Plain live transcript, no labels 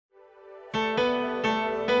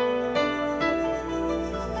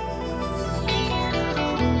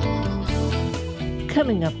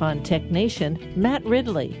Coming up on Tech Nation, Matt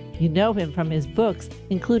Ridley. You know him from his books,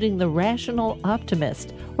 including The Rational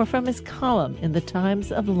Optimist, or from his column in the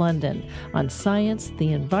Times of London on science,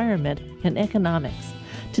 the environment, and economics.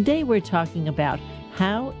 Today we're talking about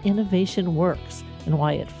how innovation works and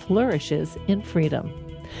why it flourishes in freedom.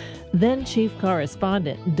 Then Chief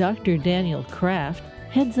Correspondent Dr. Daniel Kraft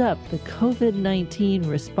heads up the COVID-19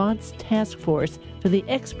 Response Task Force for the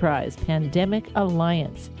X Prize Pandemic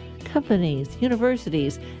Alliance. Companies,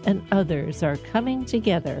 universities, and others are coming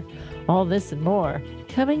together. All this and more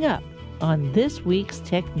coming up on this week's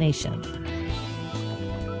Tech Nation.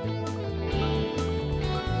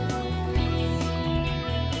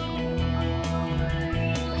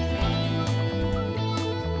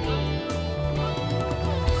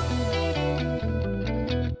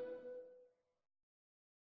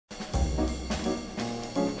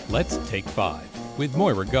 Let's Take 5 with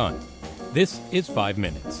Moira Gunn. This is 5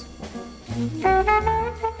 Minutes.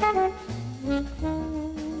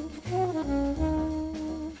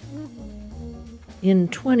 In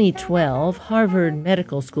 2012, Harvard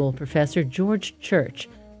Medical School professor George Church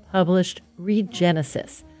published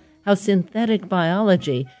Regenesis, How Synthetic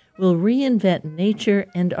Biology Will Reinvent Nature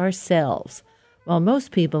and Ourselves. While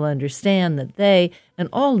most people understand that they and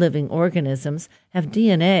all living organisms have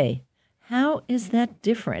DNA, how is that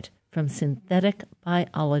different from synthetic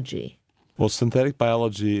biology? Well, synthetic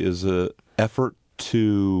biology is an effort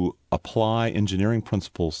to apply engineering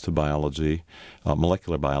principles to biology,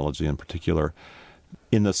 molecular biology in particular,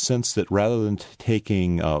 in the sense that rather than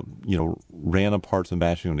taking random parts and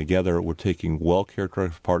bashing them together, we're taking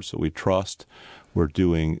well-characterized parts that we trust. We're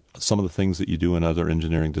doing some of the things that you do in other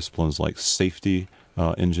engineering disciplines like safety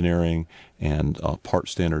engineering and part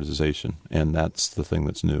standardization, and that's the thing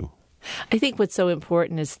that's new. I think what's so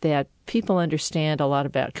important is that people understand a lot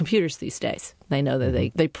about computers these days. They know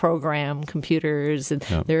that they program computers and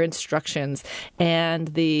their instructions. And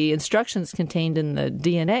the instructions contained in the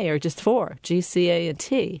DNA are just four, G, C, A, and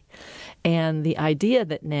T. And the idea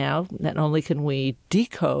that now, not only can we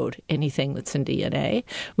decode anything that's in DNA,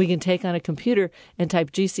 we can take on a computer and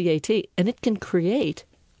type G, C, A, T, and it can create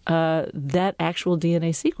that actual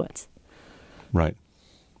DNA sequence. Right.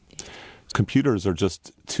 Computers are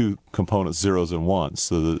just two components, zeros and ones.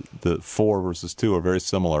 So the 4 versus 2 are very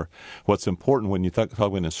similar. What's important when you talk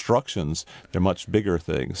about instructions, they're much bigger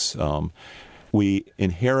things. We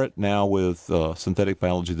inherit now with synthetic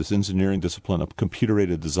biology this engineering discipline of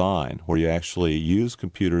computer-aided design, where you actually use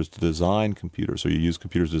computers to design computers, or you use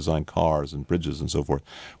computers to design cars and bridges and so forth.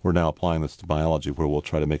 We're now applying this to biology, where we'll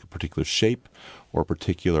try to make a particular shape or a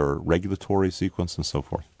particular regulatory sequence and so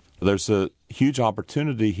forth. There's a huge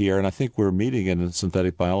opportunity here, and I think we're meeting in the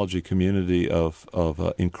synthetic biology community of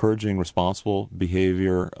encouraging responsible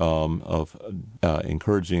behavior, of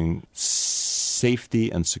encouraging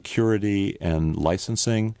safety and security and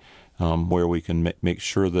licensing, where we can make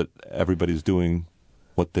sure that everybody's doing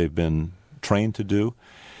what they've been trained to do.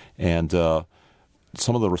 And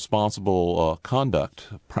some of the responsible conduct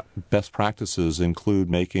best practices include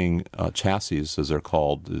making chassis, as they're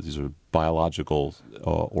called. These are biological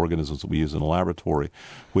organisms that we use in the laboratory,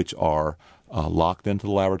 which are locked into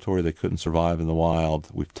the laboratory. They couldn't survive in the wild.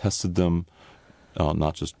 We've tested them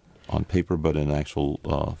not just on paper, but in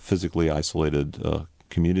actual physically isolated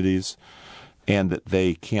communities, and that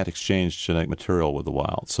they can't exchange genetic material with the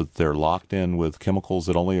wild. So they're locked in with chemicals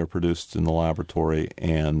that only are produced in the laboratory,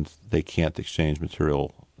 and they can't exchange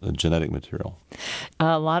material, genetic material.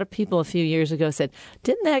 A lot of people a few years ago said,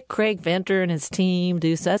 didn't that Craig Venter and his team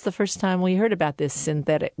do so? That's the first time we heard about this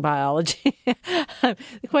synthetic biology. The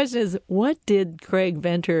question is, what did Craig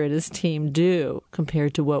Venter and his team do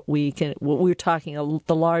compared to what we're talking,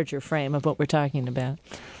 the larger frame of what we're talking about?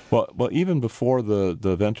 Well, even before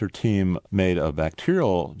the Venter team made a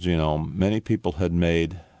bacterial genome, many people had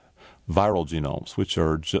made viral genomes, which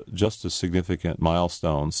are just as significant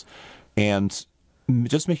milestones. And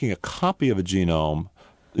just making a copy of a genome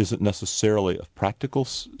isn't necessarily of practical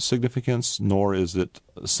significance, nor is it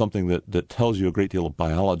something that tells you a great deal of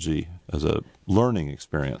biology as a learning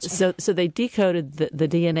experience. So they decoded the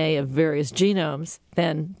DNA of various genomes,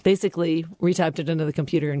 then basically retyped it into the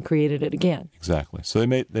computer and created it again. Exactly. So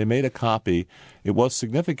they made a copy. It was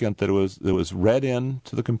significant that it was read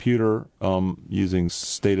into the computer using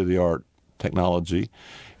state-of-the-art technology,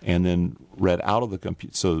 and then read out of the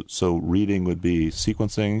computer. So reading would be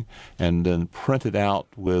sequencing, and then printed out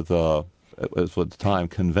with, at the time,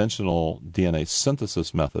 conventional DNA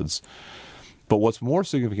synthesis methods. But what's more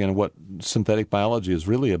significant, what synthetic biology is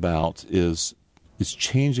really about, is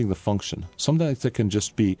changing the function. Sometimes that can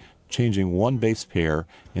just be changing one base pair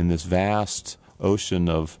in this vast ocean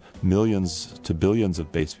of millions to billions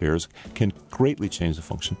of base pairs can greatly change the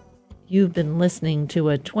function. You've been listening to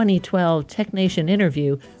a 2012 TechNation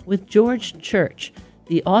interview with George Church,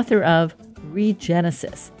 the author of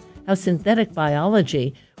Regenesis, How Synthetic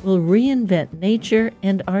Biology Will Reinvent Nature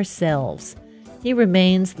and Ourselves. He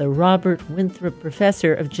remains the Robert Winthrop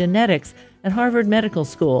Professor of Genetics at Harvard Medical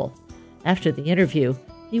School. After the interview,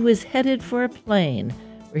 he was headed for a plane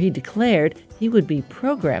where he declared he would be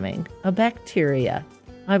programming a bacteria.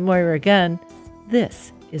 I'm Moira Gunn.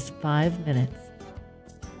 This is 5 Minutes.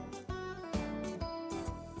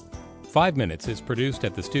 5 Minutes is produced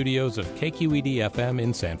at the studios of KQED-FM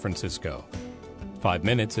in San Francisco. 5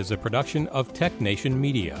 Minutes is a production of TechNation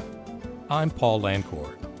Media. I'm Paul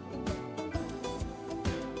Lancourt.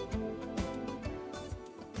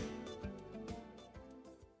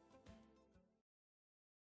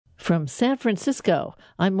 From San Francisco,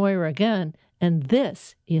 I'm Moira Gunn, and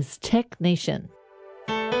this is TechNation.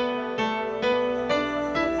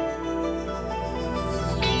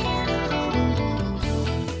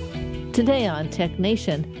 Today on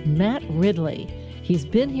TechNation, Matt Ridley. He's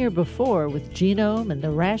been here before with Genome and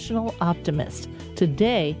the Rational Optimist.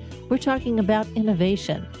 Today, we're talking about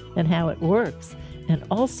innovation and how it works, and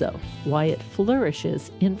also why it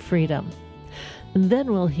flourishes in freedom. And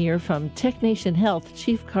then we'll hear from TechNation Health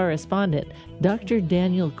Chief Correspondent Dr.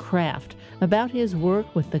 Daniel Kraft about his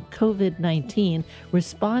work with the COVID-19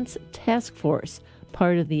 Response Task Force,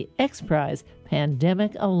 part of the XPRIZE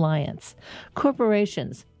Pandemic Alliance.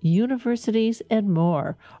 Corporations, universities, and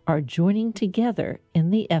more are joining together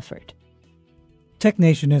in the effort.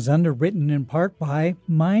 TechNation is underwritten in part by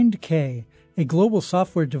MindK, a global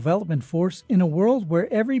software development force in a world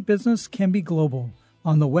where every business can be global.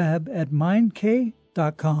 On the web at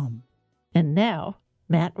mindk.com. And now,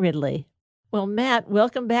 Matt Ridley. Well, Matt,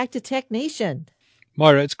 welcome back to TechNation.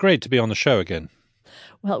 Moira, it's great to be on the show again.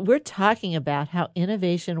 Well, we're talking about how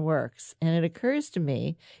innovation works, and it occurs to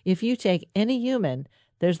me, if you take any human,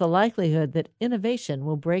 there's the likelihood that innovation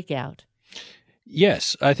will break out.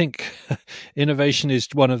 Yes, I think innovation is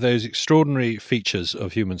one of those extraordinary features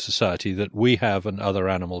of human society that we have and other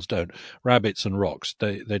animals don't. Rabbits and rocks,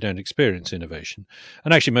 they don't experience innovation.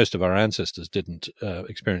 And actually, most of our ancestors didn't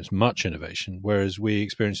experience much innovation, whereas we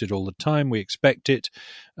experience it all the time. We expect it.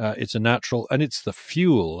 It's a natural, and it's the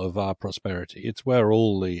fuel of our prosperity. It's where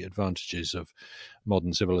all the advantages of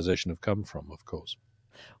modern civilization have come from, of course.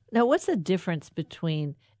 Now, what's the difference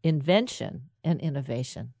between invention and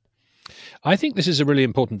innovation? I think this is a really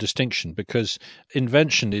important distinction because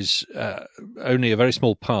invention is only a very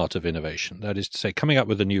small part of innovation. That is to say, coming up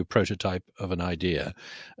with a new prototype of an idea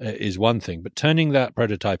is one thing, but turning that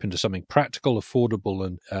prototype into something practical, affordable,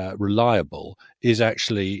 and reliable is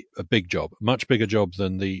actually a big job, a much bigger job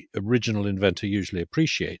than the original inventor usually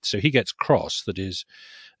appreciates. So he gets cross, that is,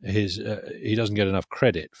 he doesn't get enough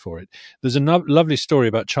credit for it. There's a lovely story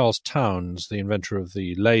about Charles Townes, the inventor of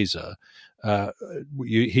the laser.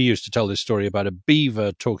 He used to tell this story about a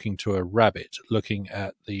beaver talking to a rabbit looking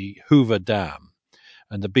at the Hoover Dam.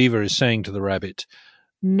 And the beaver is saying to the rabbit,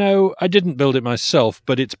 "No, I didn't build it myself,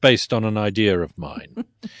 but it's based on an idea of mine."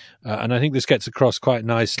 And I think this gets across quite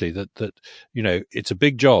nicely that you know, it's a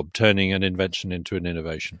big job turning an invention into an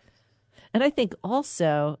innovation. And I think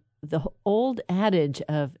also the old adage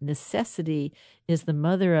of necessity is the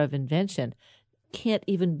mother of invention can't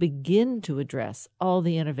even begin to address all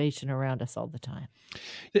the innovation around us all the time.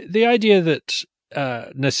 The idea that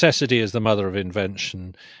necessity is the mother of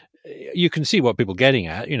invention, you can see what people are getting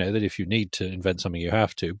at, you know, that if you need to invent something, you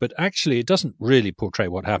have to. But actually, it doesn't really portray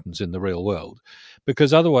what happens in the real world,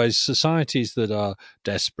 because otherwise societies that are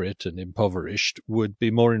desperate and impoverished would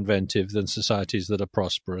be more inventive than societies that are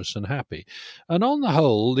prosperous and happy. And on the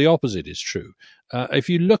whole, the opposite is true. If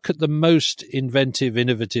you look at the most inventive,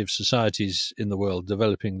 innovative societies in the world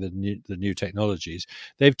developing the new technologies,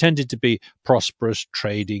 they've tended to be prosperous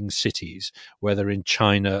trading cities, whether in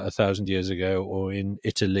China 1,000 years ago or in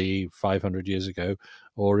Italy 500 years ago,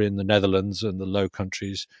 or in the Netherlands and the Low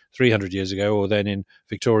Countries 300 years ago, or then in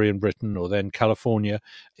Victorian Britain, or then California.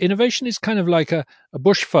 Innovation is kind of like a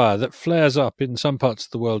bushfire that flares up in some parts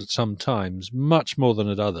of the world at some times, much more than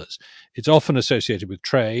at others. It's often associated with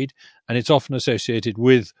trade, and it's often associated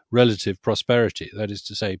with relative prosperity. That is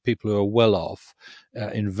to say, people who are well off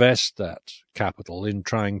invest that capital in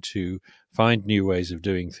trying to find new ways of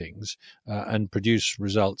doing things and produce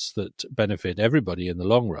results that benefit everybody in the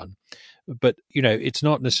long run. But, you know, it's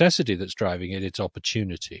not necessity that's driving it, it's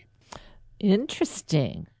opportunity.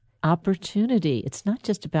 Interesting. Opportunity. It's not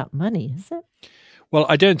just about money, is it? Well,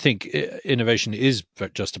 I don't think innovation is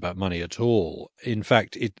just about money at all. In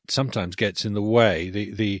fact, it sometimes gets in the way.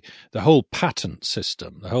 The whole patent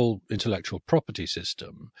system, the whole intellectual property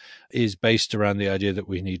system, is based around the idea that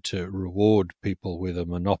we need to reward people with a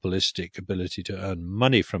monopolistic ability to earn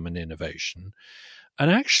money from an innovation. And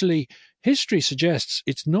actually, history suggests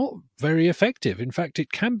it's not very effective. In fact,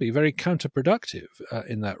 it can be very counterproductive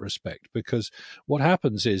in that respect, because what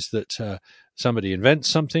happens is that somebody invents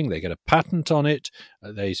something, they get a patent on it,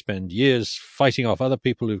 they spend years fighting off other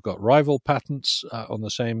people who've got rival patents on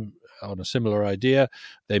a similar idea.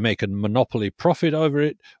 They make a monopoly profit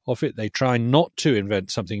off it. They try not to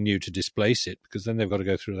invent something new to displace it, because then they've got to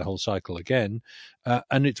go through the whole cycle again.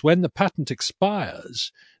 And it's when the patent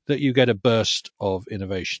expires that you get a burst of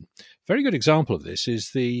innovation. A very good example of this is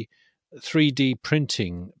the 3D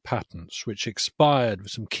printing patents, which expired,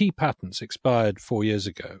 some key patents expired 4 years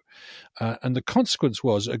ago. And the consequence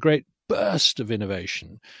was a great burst of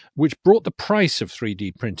innovation, which brought the price of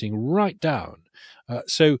 3D printing right down.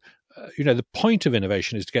 The point of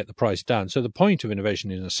innovation is to get the price down. So the point of innovation,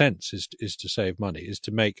 in a sense, is to save money, is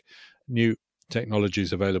to make new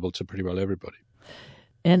technologies available to pretty well everybody.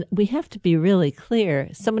 And we have to be really clear.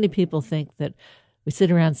 So many people think that we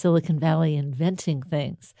sit around Silicon Valley inventing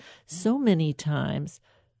things. So many times,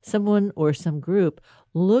 someone or some group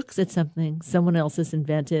looks at something someone else has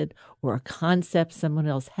invented or a concept someone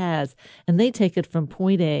else has, and they take it from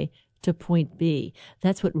point A to point B.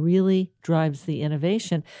 That's what really drives the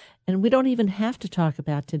innovation. And we don't even have to talk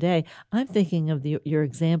about today. I'm thinking of your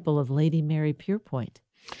example of Lady Mary Pierpoint.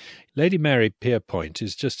 Lady Mary Pierpoint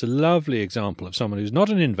is just a lovely example of someone who's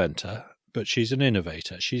not an inventor, but she's an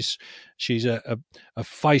innovator. She's a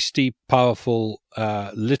feisty, powerful,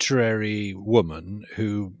 literary woman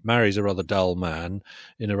who marries a rather dull man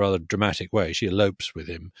in a rather dramatic way. She elopes with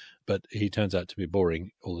him, but he turns out to be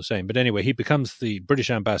boring all the same. But anyway, he becomes the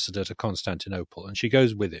British ambassador to Constantinople, and she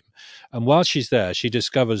goes with him. And while she's there, she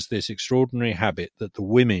discovers this extraordinary habit that the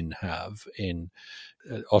women have in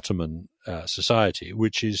Ottoman society,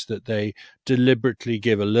 which is that they deliberately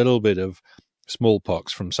give a little bit of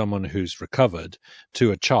smallpox from someone who's recovered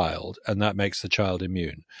to a child, and that makes the child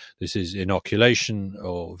immune. This is inoculation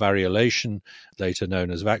or variolation, later known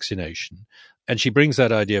as vaccination. And she brings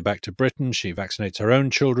that idea back to Britain. She vaccinates her own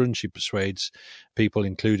children. She persuades people,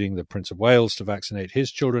 including the Prince of Wales, to vaccinate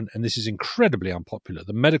his children. And this is incredibly unpopular.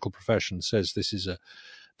 The medical profession says this is a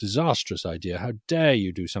disastrous idea. How dare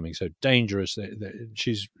you do something so dangerous?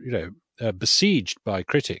 She's, besieged by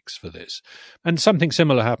critics for this. And something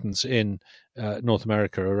similar happens in North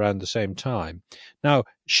America around the same time. Now,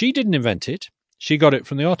 she didn't invent it. She got it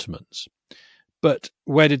from the Ottomans. But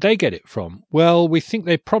where did they get it from? Well, we think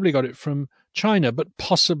they probably got it from China, but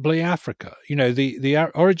possibly Africa.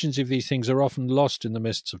 The origins of these things are often lost in the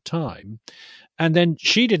mists of time. And then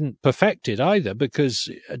she didn't perfect it either, because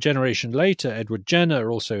a generation later, Edward Jenner,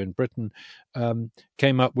 also in Britain,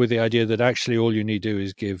 came up with the idea that actually all you need to do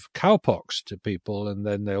is give cowpox to people and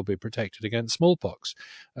then they'll be protected against smallpox.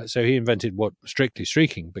 So he invented what, strictly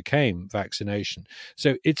speaking, became vaccination.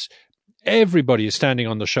 So everybody is standing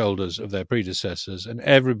on the shoulders of their predecessors, and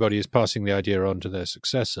everybody is passing the idea on to their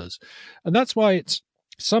successors. And that's why it's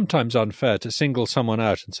sometimes unfair to single someone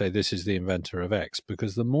out and say this is the inventor of X,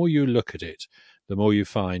 because the more you look at it, the more you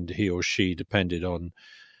find he or she depended on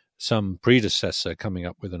some predecessor coming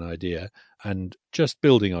up with an idea and just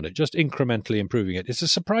building on it, just incrementally improving it. It's a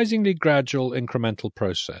surprisingly gradual, incremental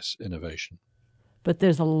process, innovation. But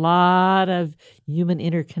there's a lot of human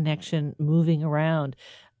interconnection moving around.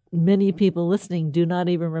 Many people listening do not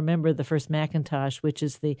even remember the first Macintosh, which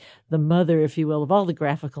is the mother, if you will, of all the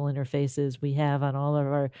graphical interfaces we have on all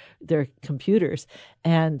of their computers.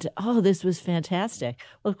 And, this was fantastic.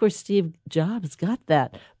 Well, of course, Steve Jobs got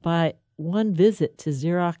that by one visit to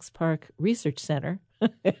Xerox PARC Research Center.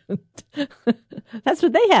 That's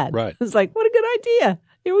what they had. Right. It was like, what a good idea.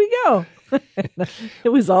 Here we go. It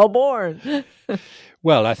was all born.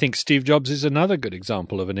 Well, I think Steve Jobs is another good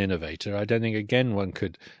example of an innovator. I don't think, again, one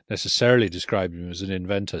could necessarily describe him as an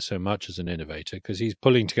inventor so much as an innovator, because he's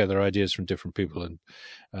pulling together ideas from different people and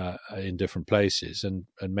in different places and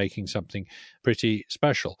making something pretty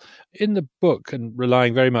special. In the book, and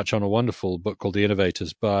relying very much on a wonderful book called The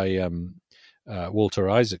Innovators by Walter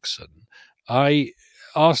Isaacson, I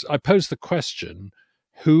posed the question,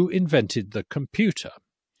 who invented the computer?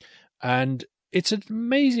 And it's an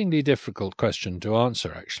amazingly difficult question to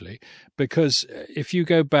answer, actually, because if you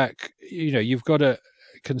go back, you've got to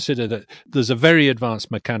consider that there's a very advanced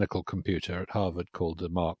mechanical computer at Harvard called the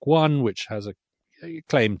Mark I, which has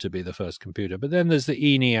claimed to be the first computer. But then there's the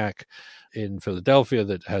ENIAC in Philadelphia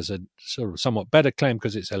that has a sort of somewhat better claim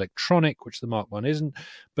because it's electronic, which the Mark I isn't,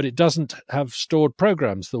 but it doesn't have stored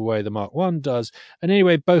programs the way the Mark I does. And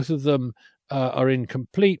anyway, both of them are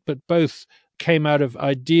incomplete, but both came out of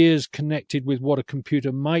ideas connected with what a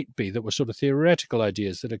computer might be that were sort of theoretical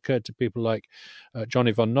ideas that occurred to people like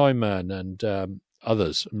Johnny von Neumann and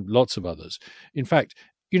others, lots of others. In fact,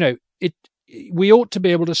 we ought to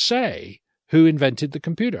be able to say who invented the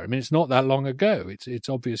computer. I mean, it's not that long ago. It's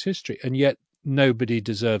obvious history. And yet nobody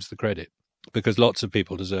deserves the credit, because lots of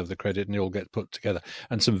people deserve the credit and it all gets put together.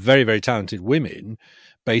 And some very, very talented women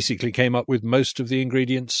basically came up with most of the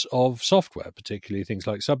ingredients of software, particularly things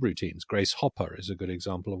like subroutines. Grace Hopper is a good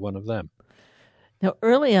example of one of them. Now,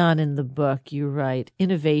 early on in the book, you write,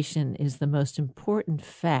 innovation is the most important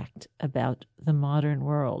fact about the modern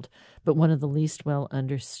world, but one of the least well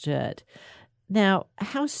understood. Now,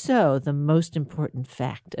 how so the most important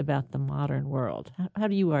fact about the modern world? How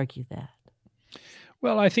do you argue that?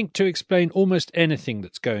 Well, I think to explain almost anything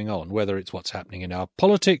that's going on, whether it's what's happening in our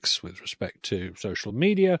politics with respect to social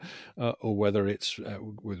media, or whether it's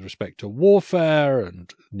with respect to warfare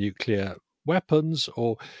and nuclear weapons,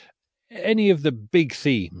 or any of the big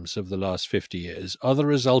themes of the last 50 years are the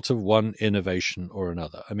result of one innovation or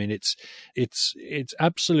another. I mean, it's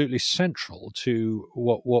absolutely central to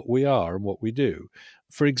what we are and what we do.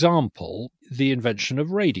 For example, the invention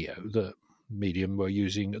of radio, the medium we're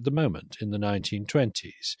using at the moment in the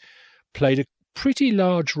 1920s, played a pretty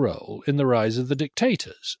large role in the rise of the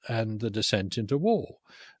dictators and the descent into war.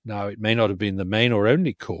 Now, it may not have been the main or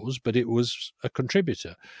only cause, but it was a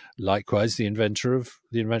contributor. Likewise, the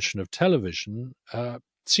invention of television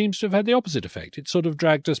seems to have had the opposite effect. It sort of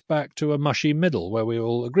dragged us back to a mushy middle where we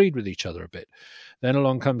all agreed with each other a bit. Then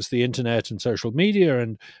along comes the internet and social media,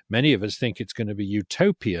 and many of us think it's going to be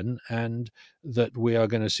utopian and that we are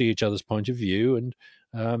going to see each other's point of view, and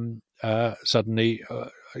suddenly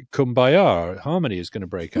kumbaya, harmony is going to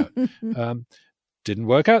break out. Didn't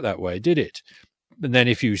work out that way, did it? And then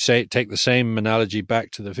if you take the same analogy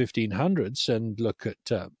back to the 1500s and look at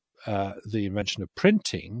the invention of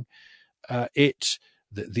printing,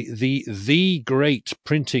 the great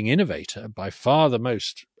printing innovator, by far the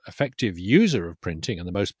most effective user of printing and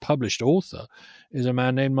the most published author, is a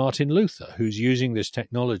man named Martin Luther, who's using this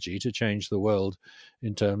technology to change the world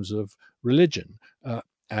in terms of religion.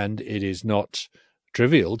 And it is not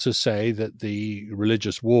trivial to say that the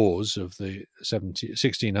religious wars of the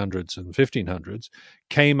 1600s and 1500s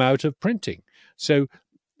came out of printing. So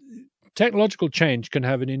technological change can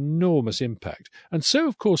have an enormous impact. And so,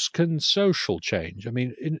 of course, can social change. I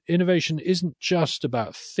mean, innovation isn't just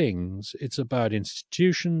about things. It's about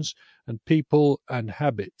institutions and people and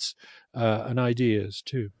habits and ideas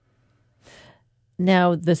too.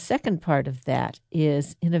 Now, the second part of that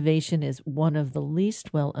is innovation is one of the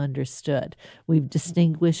least well understood. We've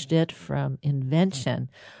distinguished it from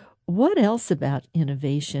invention. What else about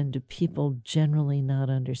innovation do people generally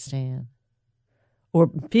not understand? Or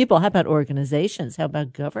people, how about organizations? How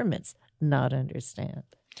about governments not understand?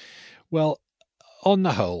 Well, on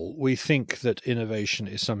the whole, we think that innovation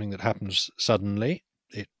is something that happens suddenly.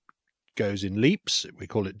 It goes in leaps. We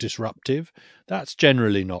call it disruptive. That's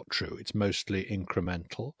generally not true. It's mostly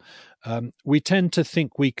incremental. We tend to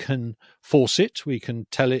think we can force it. We can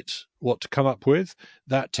tell it what to come up with.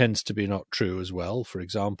 That tends to be not true as well. For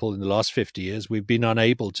example, in the last 50 years, we've been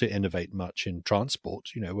unable to innovate much in transport.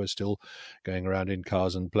 We're still going around in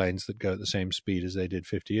cars and planes that go at the same speed as they did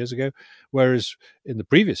 50 years ago. Whereas in the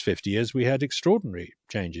previous 50 years, we had extraordinary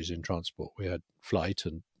changes in transport. We had flight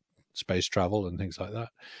and space travel and things like that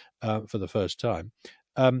for the first time.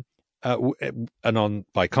 By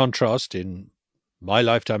contrast, in my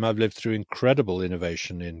lifetime, I've lived through incredible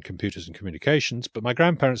innovation in computers and communications, but my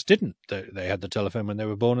grandparents didn't. They had the telephone when they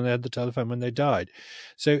were born and they had the telephone when they died.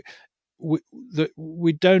 So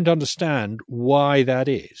we don't understand why that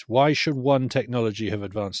is. Why should one technology have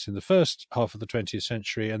advanced in the first half of the 20th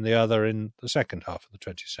century and the other in the second half of the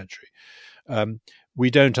 20th century? We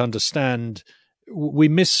don't understand. We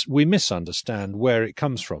misunderstand where it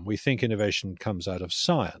comes from. We think innovation comes out of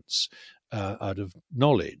science, out of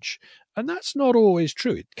knowledge. And that's not always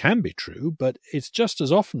true. It can be true, but it's just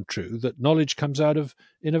as often true that knowledge comes out of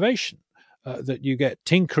innovation, that you get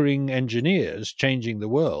tinkering engineers changing the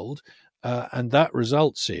world, and that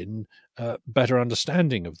results in better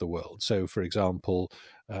understanding of the world. So, for example,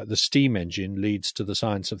 the steam engine leads to the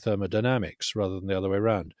science of thermodynamics rather than the other way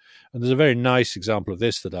around. And there's a very nice example of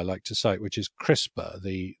this that I like to cite, which is CRISPR,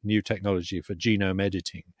 the new technology for genome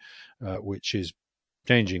editing, which is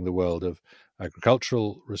changing the world of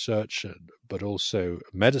agricultural research, but also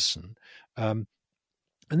medicine.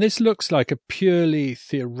 And this looks like a purely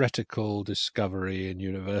theoretical discovery in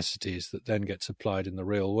universities that then gets applied in the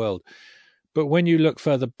real world. But when you look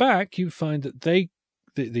further back, you find that the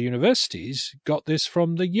universities got this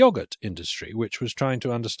from the yogurt industry, which was trying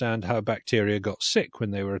to understand how bacteria got sick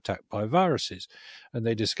when they were attacked by viruses. And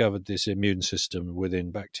they discovered this immune system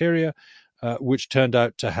within bacteria, which turned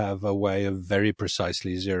out to have a way of very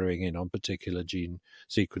precisely zeroing in on particular gene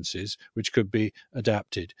sequences, which could be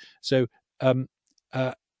adapted. So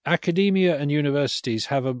academia and universities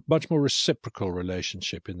have a much more reciprocal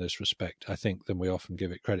relationship in this respect, I think, than we often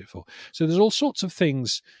give it credit for. So there's all sorts of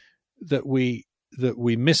things that we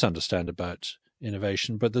misunderstand about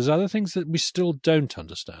innovation, but there's other things that we still don't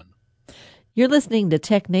understand. You're listening to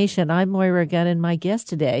Tech Nation. I'm Moira Gunn, and my guest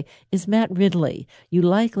today is Matt Ridley. You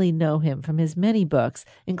likely know him from his many books,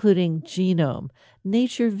 including Genome,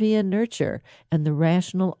 Nature via Nurture, and The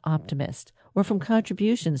Rational Optimist, or from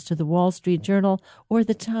contributions to the Wall Street Journal or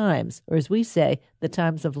The Times, or as we say, The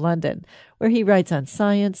Times of London, where he writes on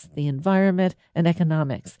science, the environment, and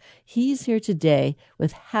economics. He's here today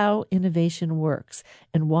with how innovation works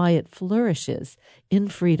and why it flourishes in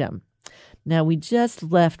freedom. Now, we just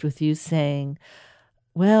left with you saying,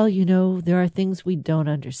 well, there are things we don't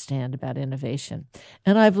understand about innovation.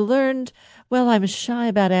 And I've learned, I'm shy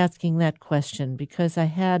about asking that question because I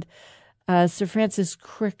had Sir Francis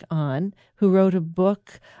Crick on, who wrote a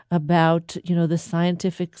book about, the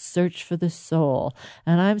scientific search for the soul.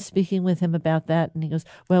 And I'm speaking with him about that. And he goes,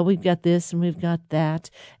 well, we've got this and we've got that.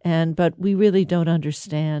 But we really don't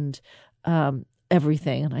understand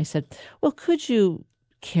everything. And I said, well, could you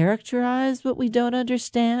characterize what we don't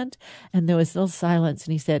understand? And there was a little silence.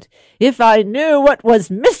 And he said, if I knew what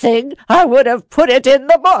was missing, I would have put it in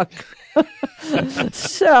the book.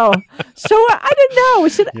 So I don't know.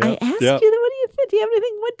 Should I ask you, what do you think? Do you have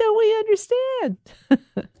anything? What don't we understand?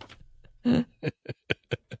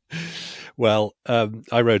 Well,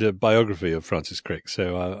 I wrote a biography of Francis Crick,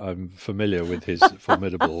 so I'm familiar with his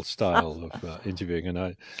formidable style of interviewing. And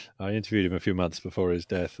I interviewed him a few months before his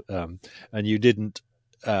death. And you didn't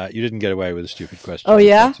get away with a stupid question. Oh,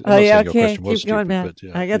 yeah? Okay. Keep stupid, going, man.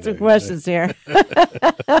 But, I got some questions here.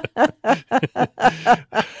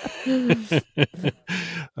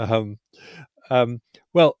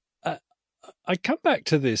 I come back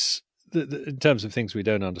to this, in terms of things we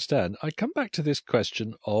don't understand, I come back to this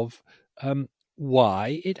question of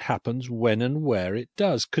why it happens when and where it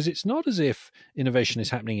does. Because it's not as if innovation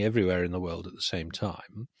is happening everywhere in the world at the same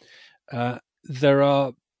time. There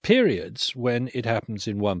are periods when it happens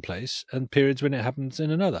in one place and periods when it happens in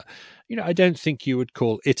another. I don't think you would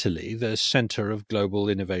call Italy the center of global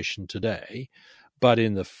innovation today, but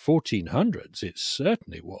in the 1400s it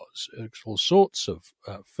certainly was. All sorts of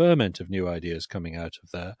ferment of new ideas coming out of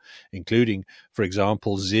there, including, for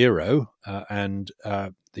example, zero and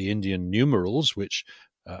the Indian numerals, which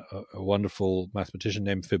a wonderful mathematician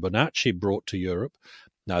named Fibonacci brought to Europe.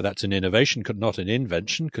 Now, that's an innovation, not an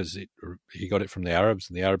invention, because he got it from the Arabs,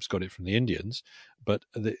 and the Arabs got it from the Indians. But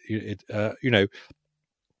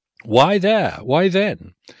why there? Why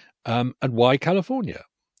then? And why California?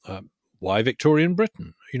 Why Victorian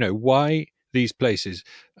Britain? Why these places?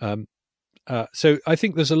 So I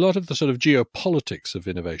think there's a lot of the sort of geopolitics of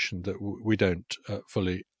innovation that we don't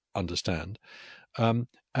fully understand.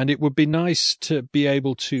 And it would be nice to be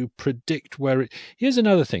able to predict where it... Here's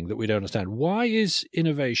another thing that we don't understand. Why is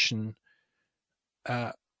innovation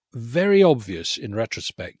very obvious in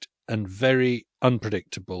retrospect and very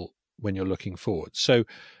unpredictable when you're looking forward? So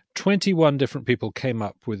 21 different people came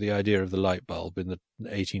up with the idea of the light bulb in the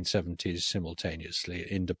 1870s simultaneously,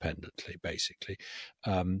 independently, basically.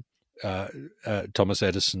 Thomas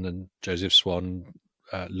Edison and Joseph Swan,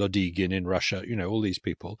 Lodygin in Russia, all these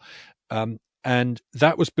people. And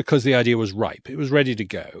that was because the idea was ripe. It was ready to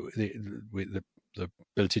go. The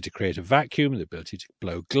ability to create a vacuum, the ability to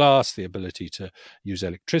blow glass, the ability to use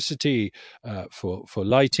electricity for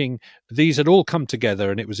lighting. These had all come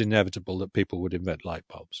together, and it was inevitable that people would invent light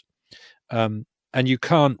bulbs. And you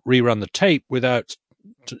can't rerun the tape without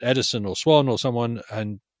Edison or Swan or someone,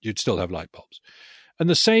 and you'd still have light bulbs. And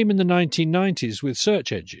the same in the 1990s with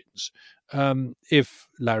search engines. If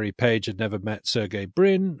Larry Page had never met Sergey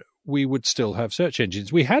Brin, we would still have search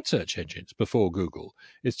engines. We had search engines before Google.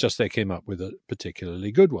 It's just they came up with a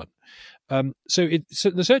particularly good one. So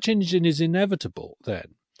the search engine is inevitable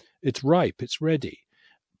then. It's ripe. It's ready.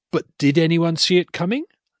 But did anyone see it coming?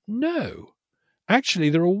 No.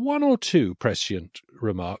 Actually, there are one or two prescient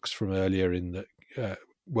remarks from earlier in the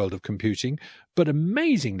world of computing, but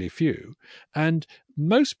amazingly few. And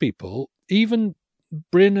most people, even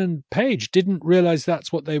Brin and Page, didn't realize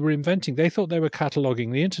that's what they were inventing. They thought they were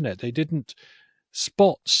cataloging the internet. They didn't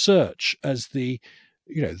spot search as the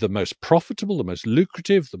most profitable, the most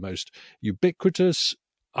lucrative, the most ubiquitous.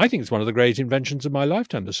 I think it's one of the great inventions of my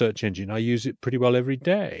lifetime, the search engine. I use it pretty well every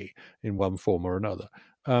day in one form or another.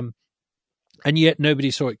 And yet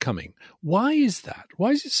nobody saw it coming. Why is that?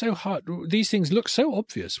 Why is it so hard? These things look so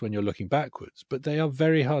obvious when you're looking backwards, but they are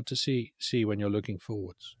very hard to see when you're looking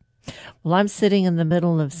forwards. Well, I'm sitting in the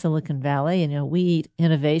middle of Silicon Valley, and we eat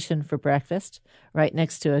innovation for breakfast right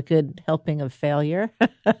next to a good helping of failure.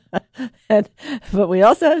 But we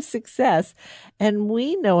also have success, and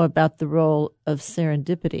we know about the role of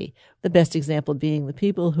serendipity, the best example being the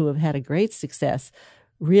people who have had a great success,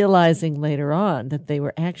 realizing later on that they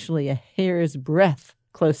were actually a hair's breadth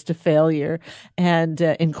close to failure, and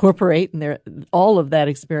incorporate all of that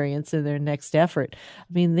experience in their next effort.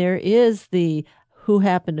 I mean, there is the who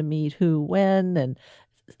happened to meet who when and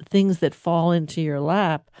things that fall into your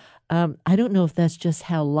lap. I don't know if that's just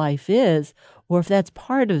how life is or if that's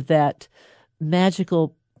part of that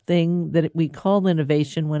magical thing that we call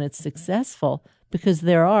innovation when it's successful, because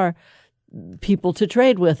there are people to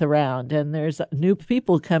trade with around and there's new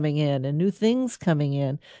people coming in and new things coming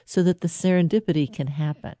in so that the serendipity can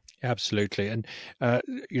happen. Absolutely. And,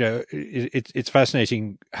 it's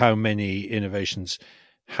fascinating how many innovations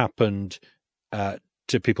happened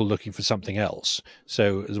to people looking for something else.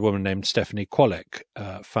 So there's a woman named Stephanie Kwolek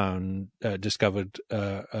discovered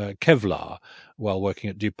Kevlar while working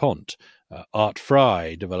at DuPont. Art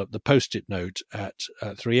Fry developed the Post-it note at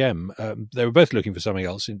 3M. They were both looking for something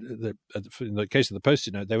else. In the case of the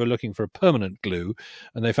Post-it note, they were looking for a permanent glue,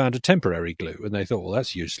 and they found a temporary glue, and they thought, well,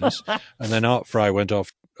 that's useless. And then Art Fry went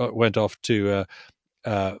off to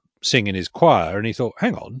sing in his choir, and he thought,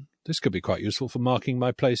 hang on, this could be quite useful for marking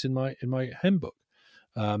my place in my hymn book.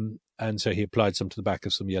 And so he applied some to the back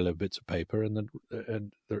of some yellow bits of paper, and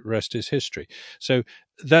the rest is history. So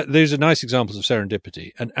those are nice examples of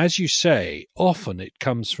serendipity. And as you say, often it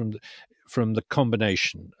comes from the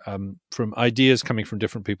combination, from ideas coming from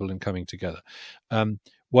different people and coming together. In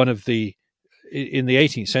the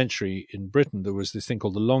 18th century in Britain, there was this thing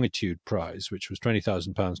called the Longitude Prize, which was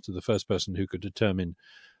 £20,000 to the first person who could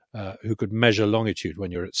who could measure longitude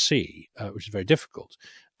when you're at sea, which is very difficult.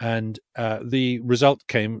 And the result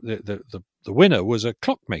came, the winner was a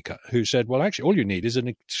clockmaker who said, well, actually, all you need is an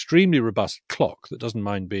extremely robust clock that doesn't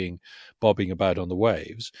mind bobbing about on the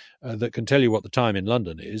waves, that can tell you what the time in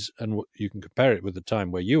London is, and you can compare it with the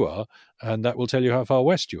time where you are, and that will tell you how far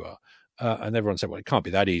west you are. And everyone said, well, it can't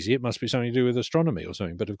be that easy. It must be something to do with astronomy or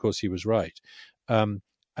something. But of course, he was right.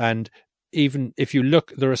 And even if you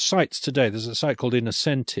look, there are sites today. There's a site called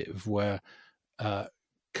Innocentive where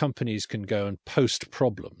companies can go and post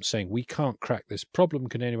problems saying, we can't crack this problem.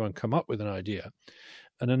 Can anyone come up with an idea?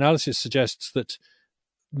 An analysis suggests that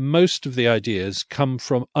most of the ideas come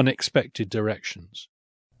from unexpected directions.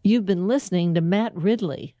 You've been listening to Matt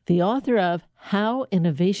Ridley, the author of How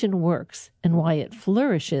Innovation Works and Why It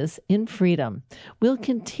Flourishes in Freedom. We'll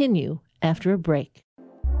continue after a break.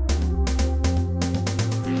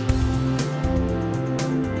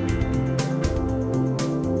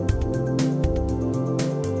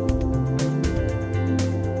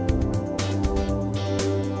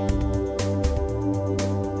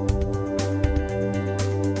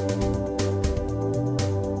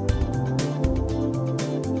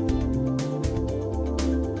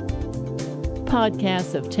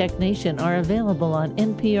 Podcasts of Tech Nation are available on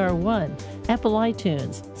NPR One, Apple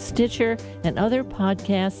iTunes, Stitcher, and other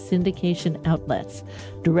podcast syndication outlets.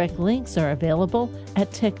 Direct links are available at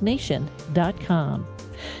technation.com.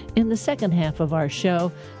 In the second half of our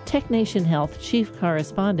show, TechNation Health Chief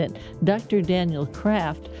Correspondent Dr. Daniel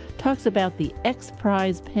Kraft talks about the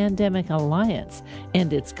X-Prize Pandemic Alliance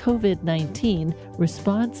and its COVID-19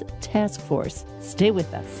 Response Task Force. Stay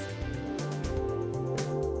with us.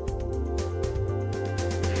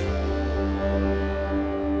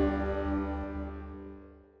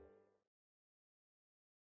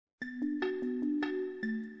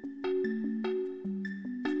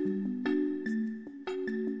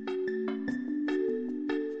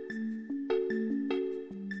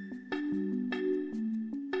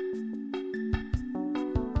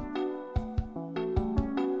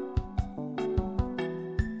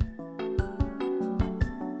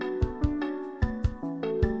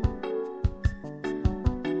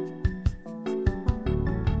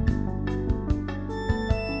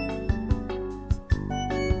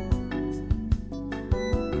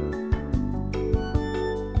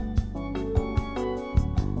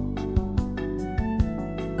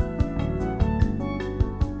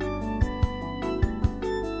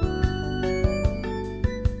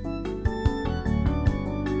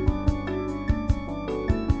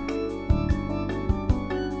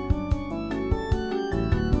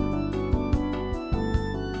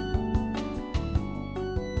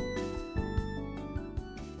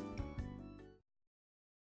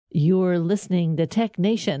 You're listening to Tech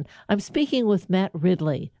Nation. I'm speaking with Matt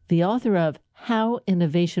Ridley, the author of How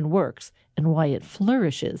Innovation Works and Why It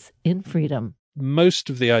Flourishes in Freedom. Most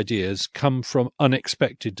of the ideas come from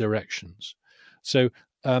unexpected directions. So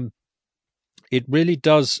it really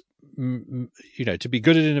does, to be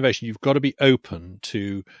good at innovation, you've got to be open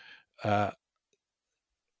to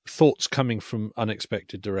thoughts coming from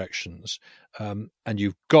unexpected directions. And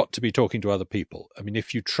you've got to be talking to other people. I mean,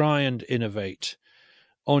 if you try and innovate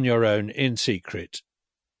on your own in secret,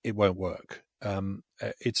 it won't work.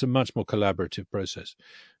 It's a much more collaborative process.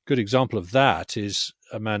 Good example of that is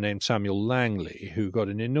a man named Samuel Langley, who got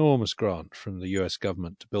an enormous grant from the US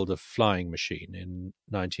government to build a flying machine in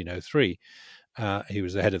 1903. He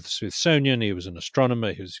was the head of the Smithsonian. He was an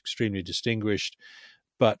astronomer. He was extremely distinguished.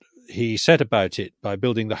 But he set about it by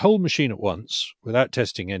building the whole machine at once without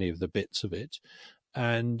testing any of the bits of it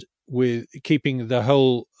and with keeping the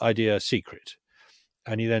whole idea secret.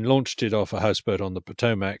 And he then launched it off a houseboat on the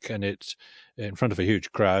Potomac, and it in front of a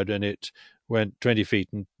huge crowd, and it went 20 feet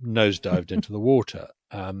and nosedived into the water.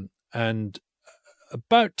 And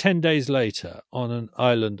about 10 days later, on an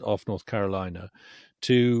island off North Carolina,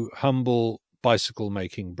 two humble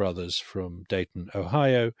bicycle-making brothers from Dayton,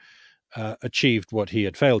 Ohio, achieved what he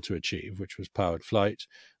had failed to achieve, which was powered flight,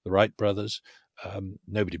 the Wright brothers.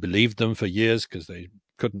 Nobody believed them for years because they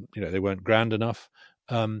couldn't, they weren't grand enough.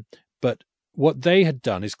 But what they had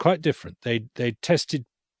done is quite different. They tested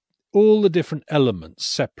all the different elements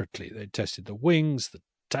separately. They tested the wings, the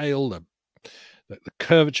tail, the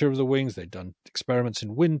curvature of the wings. They'd done experiments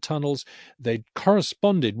in wind tunnels. They'd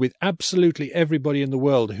corresponded with absolutely everybody in the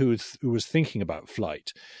world who was thinking about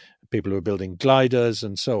flight, people who were building gliders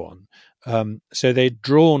and so on. So they'd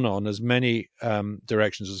drawn on as many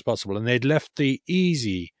directions as possible, and they'd left the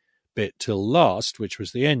easy bit till last, which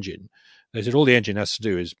was the engine. They said all the engine has to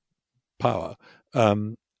do is power.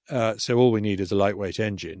 So all we need is a lightweight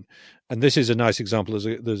engine. And this is a nice example.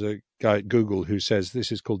 There's a guy at Google who says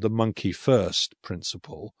this is called the monkey first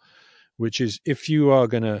principle, which is if you are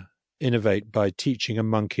going to innovate by teaching a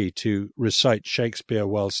monkey to recite Shakespeare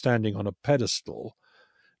while standing on a pedestal,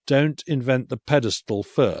 don't invent the pedestal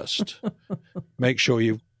first. Make sure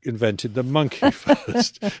you've invented the monkey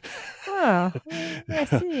first. Oh, I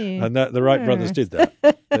see. And that the Wright brothers did that.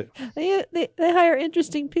 They hire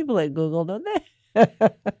interesting people at Google, don't they?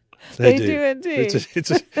 They do indeed.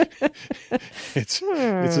 It's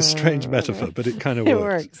a strange metaphor, but it kind of It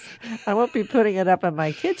works. I won't be putting it up in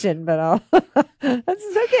my kitchen, but that's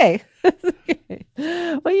okay.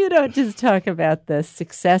 Well, you don't just talk about the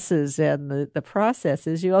successes and the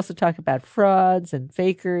processes. You also talk about frauds and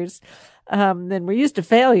fakers. Then we're used to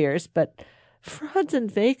failures, but frauds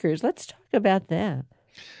and fakers, let's talk about that.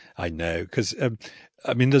 I know, because,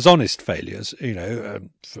 there's honest failures,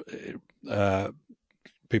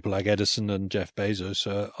 people like Edison and Jeff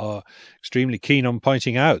Bezos are extremely keen on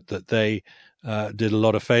pointing out that they did a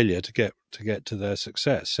lot of failure to get to their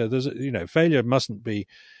success. So there's, failure mustn't be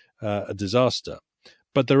a disaster.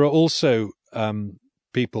 But there are also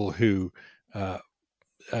people who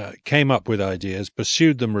came up with ideas,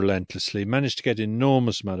 pursued them relentlessly, managed to get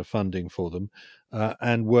enormous amount of funding for them,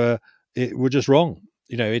 and were just wrong.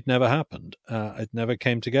 It never happened. It never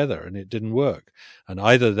came together, and it didn't work. And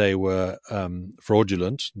either they were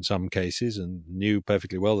fraudulent in some cases and knew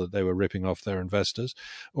perfectly well that they were ripping off their investors,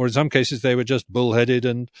 or in some cases they were just bullheaded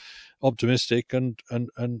and optimistic and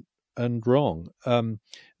wrong.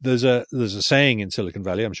 There's a saying in Silicon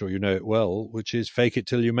Valley, I'm sure you know it well, which is "fake it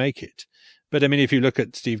till you make it." But if you look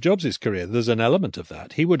at Steve Jobs' career, there's an element of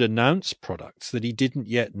that. He would announce products that he didn't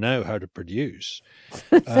yet know how to produce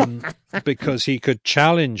because he could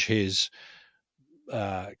challenge his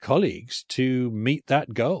colleagues to meet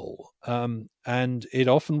that goal. And it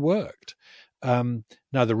often worked.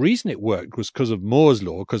 Now, the reason it worked was because of Moore's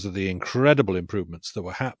law, because of the incredible improvements that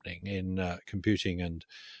were happening in computing and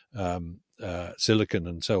silicon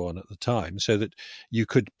and so on at the time, so that you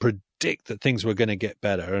could predict that things were going to get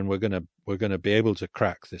better and we're going to be able to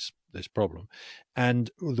crack this problem. And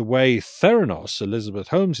the way Theranos, Elizabeth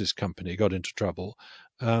Holmes's company, got into trouble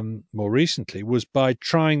more recently was by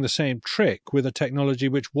trying the same trick with a technology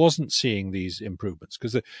which wasn't seeing these improvements.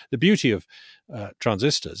 Because the beauty of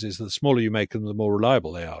transistors is that the smaller you make them, the more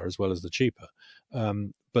reliable they are, as well as the cheaper.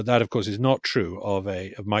 But that, of course, is not true of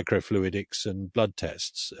microfluidics and blood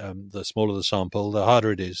tests. The smaller the sample, the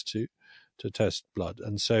harder it is to test blood.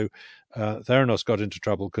 And so Theranos got into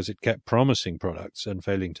trouble because it kept promising products and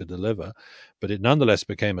failing to deliver. But it nonetheless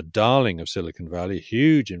became a darling of Silicon Valley,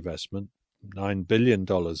 huge investment, $9 billion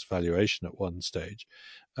valuation at one stage.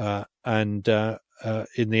 And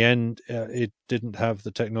in the end, it didn't have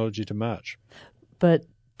the technology to match. But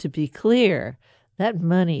to be clear, that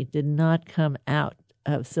money did not come out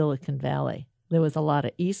of Silicon Valley. There was a lot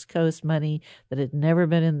of East Coast money that had never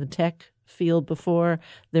been in the tech field before.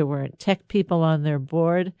 There weren't tech people on their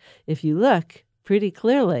board. If you look pretty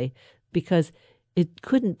clearly, because it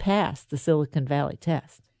couldn't pass the Silicon Valley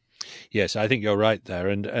test. Yes, I think you're right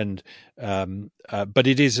there, but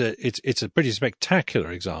it's a pretty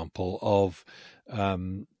spectacular example of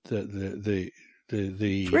the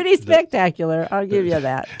pretty spectacular. I'll give you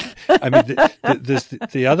that. I mean,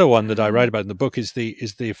 the other one that I write about in the book is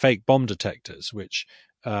the fake bomb detectors, which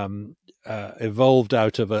evolved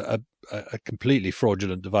out of a completely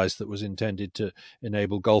fraudulent device that was intended to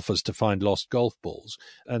enable golfers to find lost golf balls,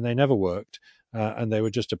 and they never worked, and they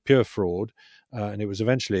were just a pure fraud, and it was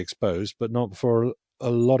eventually exposed, but not before a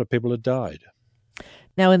lot of people had died.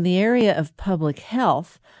 Now, in the area of public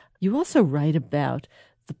health, you also write about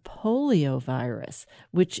the polio virus,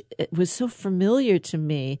 which was so familiar to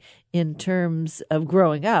me in terms of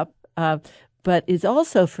growing up, but is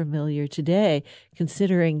also familiar today,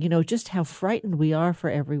 considering, just how frightened we are for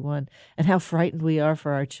everyone and how frightened we are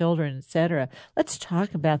for our children, etc. Let's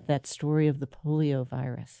talk about that story of the polio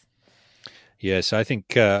virus. Yes, I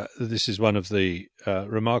think this is one of the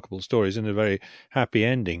remarkable stories and a very happy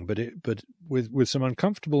ending, but with some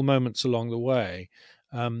uncomfortable moments along the way,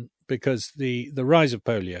 because the rise of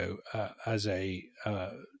polio as a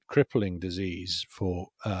crippling disease for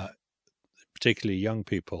particularly young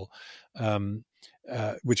people,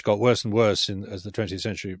 which got worse and worse as the 20th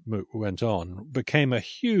century went on, became a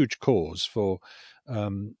huge cause for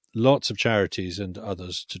lots of charities and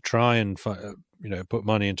others to try and put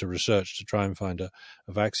money into research to try and find a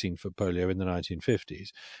vaccine for polio in the 1950s,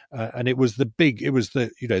 and it was the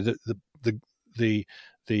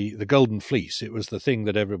golden fleece. It was the thing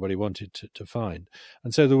that everybody wanted to find,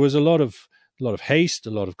 and so there was a lot of haste,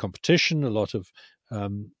 a lot of competition, a lot of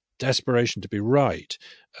desperation to be right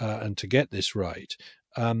and to get this right,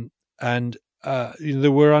 and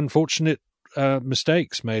there were unfortunate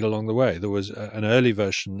mistakes made along the way. There was an early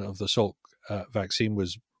version of the Salk vaccine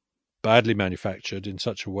was badly manufactured in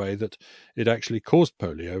such a way that it actually caused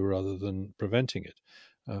polio rather than preventing it,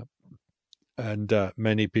 and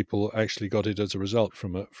many people actually got it as a result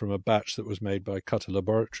from a batch that was made by Cutter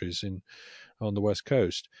Laboratories on the West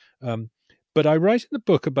Coast. But I write in the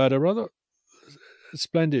book about a rather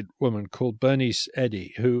splendid woman called Bernice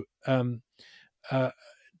Eddy, who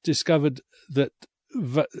discovered that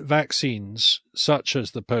vaccines such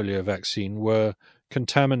as the polio vaccine were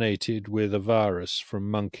contaminated with a virus from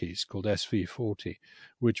monkeys called SV40,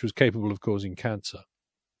 which was capable of causing cancer.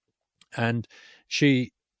 And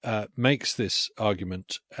she makes this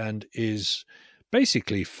argument and is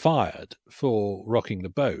basically fired for rocking the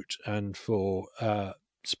boat and for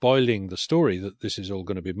spoiling the story that this is all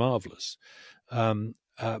going to be marvelous.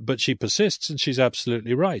 But she persists, and she's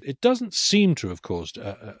absolutely right. It doesn't seem to have caused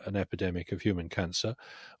an epidemic of human cancer,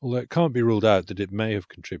 although it can't be ruled out that it may have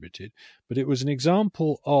contributed. But it was an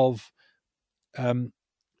example of, on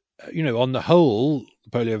the whole, the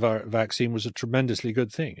polio vaccine was a tremendously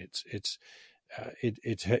good thing.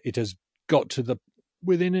 It has got to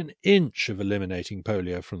within an inch of eliminating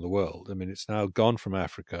polio from the world. I mean, it's now gone from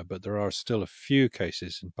Africa, but there are still a few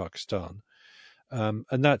cases in Pakistan.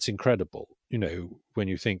 And that's incredible, when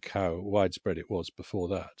you think how widespread it was before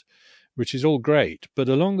that, which is all great. But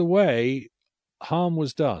along the way, harm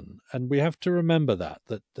was done. And we have to remember that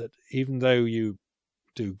even though you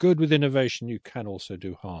do good with innovation, you can also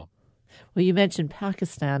do harm. Well, you mentioned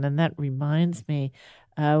Pakistan, and that reminds me,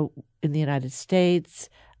 in the United States,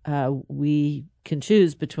 we can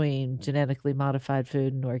choose between genetically modified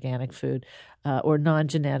food and organic food, or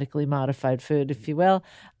non-genetically modified food, if you will,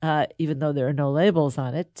 even though there are no labels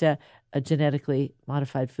on it. A genetically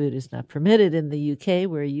modified food is not permitted in the UK,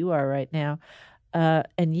 where you are right now.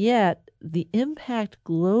 And yet, the impact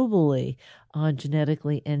globally on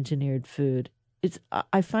genetically engineered food,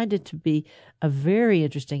 I find it to be a very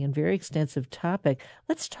interesting and very extensive topic.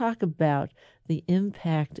 Let's talk about the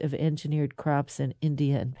impact of engineered crops in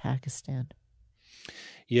India and Pakistan.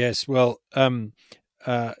 Yes, well,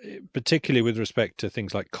 particularly with respect to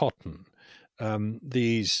things like cotton, I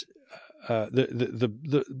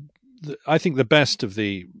think the best of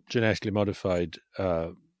the genetically modified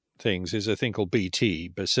things is a thing called BT,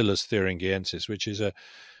 Bacillus thuringiensis, which is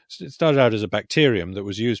it started out as a bacterium that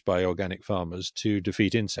was used by organic farmers to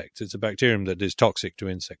defeat insects. It's a bacterium that is toxic to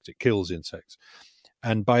insects. It kills insects.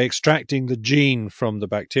 And by extracting the gene from the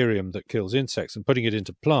bacterium that kills insects and putting it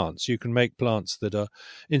into plants, you can make plants that are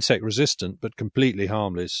insect resistant but completely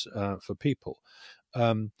harmless for people.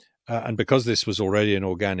 And because this was already an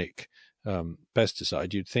organic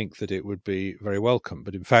pesticide, you'd think that it would be very welcome.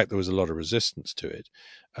 But in fact, there was a lot of resistance to it.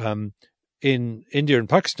 In India and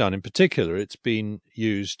Pakistan in particular, it's been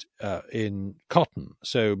used in cotton.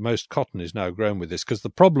 So most cotton is now grown with this, because the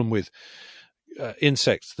problem with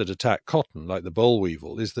insects that attack cotton, like the boll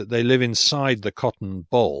weevil, is that they live inside the cotton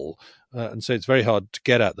boll, and so it's very hard to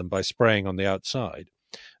get at them by spraying on the outside.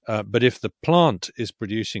 But if the plant is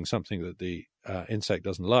producing something that the insect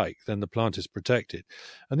doesn't like, then the plant is protected.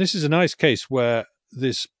 And this is a nice case where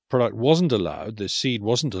this product wasn't allowed, this seed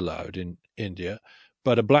wasn't allowed in India,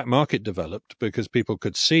 but a black market developed because people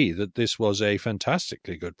could see that this was a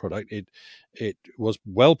fantastically good product. It was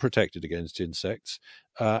well protected against insects,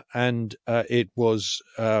 and it was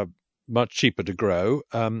much cheaper to grow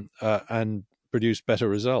and produced better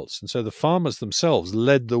results. And so the farmers themselves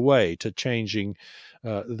led the way to changing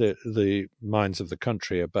the minds of the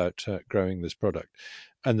country about growing this product.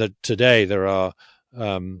 And that today there are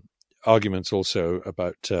arguments also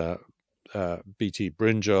about BT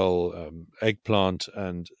brinjal, eggplant,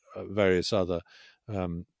 and various other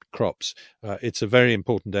crops. It's a very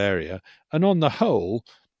important area. And on the whole,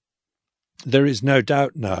 there is no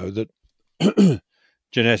doubt now that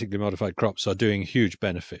genetically modified crops are doing huge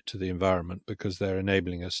benefit to the environment, because they're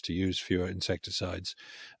enabling us to use fewer insecticides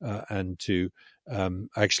and to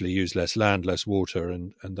actually use less land, less water,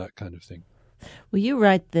 and that kind of thing. Well, you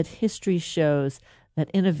write that history shows that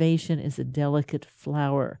innovation is a delicate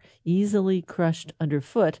flower, easily crushed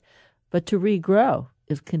underfoot, but to regrow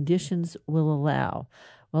if conditions will allow.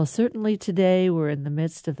 Well, certainly today we're in the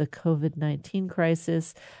midst of the COVID-19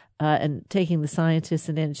 crisis, and taking the scientists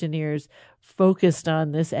and engineers focused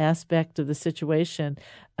on this aspect of the situation.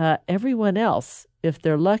 Everyone else, if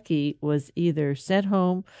they're lucky, was either sent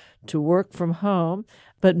home to work from home,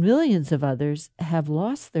 but millions of others have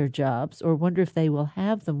lost their jobs or wonder if they will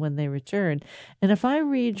have them when they return. And if I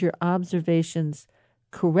read your observations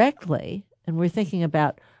correctly, and we're thinking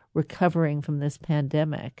about recovering from this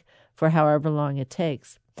pandemic for however long it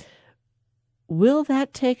takes, will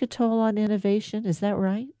that take a toll on innovation? Is that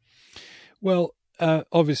right? Well,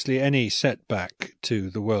 obviously, any setback to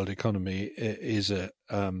the world economy is a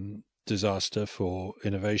disaster for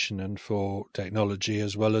innovation and for technology,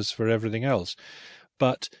 as well as for everything else.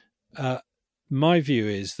 But my view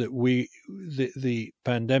is that the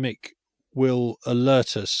pandemic will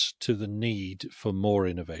alert us to the need for more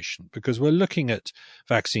innovation, because we're looking at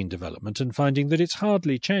vaccine development and finding that it's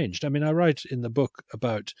hardly changed. I mean, I write in the book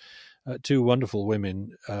about two wonderful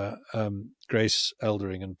women, Grace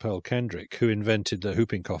Eldering and Pearl Kendrick, who invented the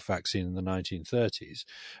whooping cough vaccine in the 1930s.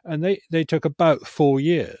 And they took about 4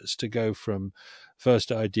 years to go from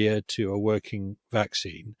first idea to a working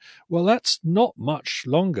vaccine. Well, that's not much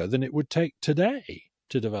longer than it would take today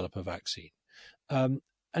to develop a vaccine.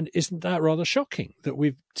 And isn't that rather shocking that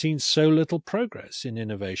we've seen so little progress in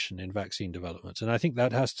innovation in vaccine development? And I think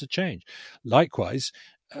that has to change. Likewise,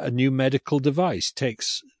 a new medical device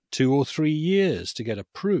takes 2 or 3 years to get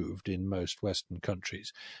approved in most Western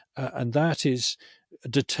countries. And that is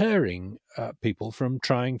deterring people from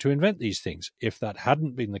trying to invent these things. If that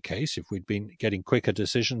hadn't been the case, if we'd been getting quicker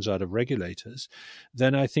decisions out of regulators,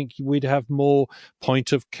 then I think we'd have more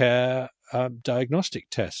point-of-care diagnostic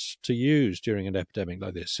tests to use during an epidemic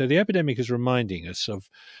like this. So the epidemic is reminding us of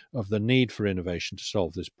the need for innovation to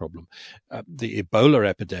solve this problem. The Ebola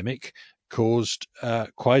epidemic caused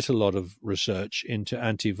quite a lot of research into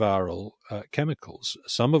antiviral chemicals,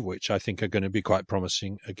 some of which I think are going to be quite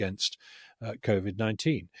promising against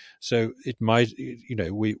COVID-19. So it might,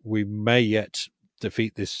 we may yet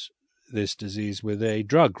defeat this disease with a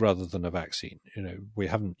drug rather than a vaccine. We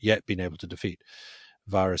haven't yet been able to defeat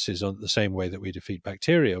viruses on the same way that we defeat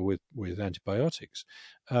bacteria with antibiotics.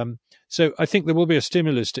 So I think there will be a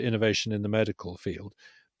stimulus to innovation in the medical field,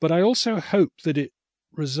 but I also hope that it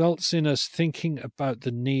results in us thinking about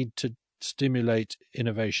the need to stimulate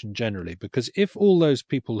innovation generally, because if all those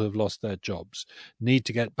people who have lost their jobs need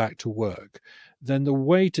to get back to work, then the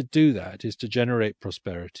way to do that is to generate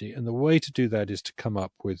prosperity, and the way to do that is to come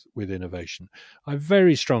up with innovation. I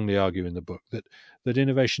very strongly argue in the book that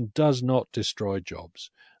innovation does not destroy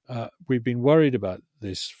jobs. We've been worried about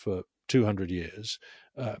this for 200 years,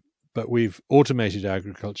 but we've automated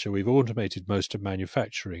agriculture, we've automated most of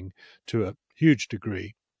manufacturing to a huge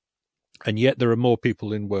degree, and yet there are more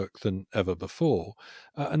people in work than ever before.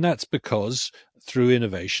 And that's because through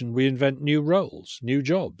innovation, we invent new roles, new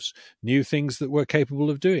jobs, new things that we're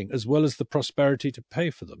capable of doing, as well as the prosperity to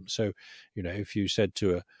pay for them. So, if you said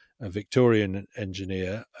to a Victorian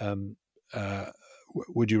engineer,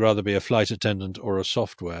 would you rather be a flight attendant or a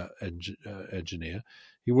software engineer?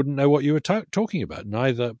 you wouldn't know what you were talking about.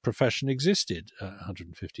 Neither profession existed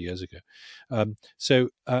 150 years ago. So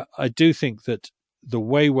I do think that the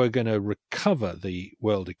way we're going to recover the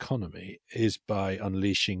world economy is by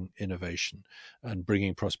unleashing innovation and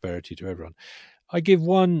bringing prosperity to everyone. I give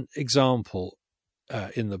one example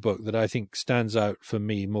in the book that I think stands out for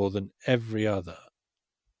me more than every other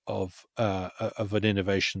of an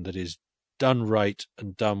innovation that is done right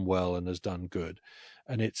and done well and has done good.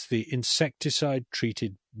 And it's the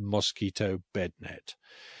insecticide-treated mosquito bed net.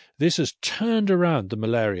 This has turned around the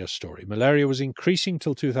malaria story. Malaria was increasing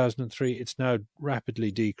till 2003. It's now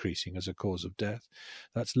rapidly decreasing as a cause of death.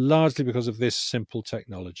 That's largely because of this simple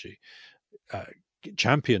technology,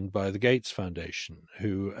 championed by the Gates Foundation,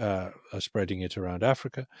 who are spreading it around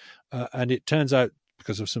Africa. And it turns out,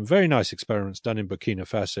 because of some very nice experiments done in Burkina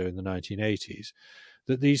Faso in the 1980s,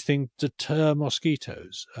 that these things deter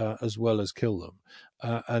mosquitoes as well as kill them.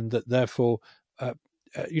 And that therefore,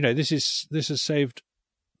 this has saved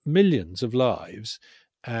millions of lives,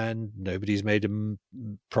 and nobody's made a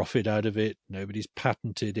profit out of it. Nobody's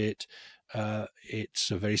patented it. It's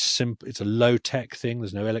a very simple, it's a low tech thing.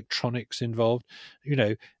 There's no electronics involved.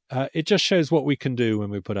 It just shows what we can do when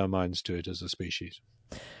we put our minds to it as a species.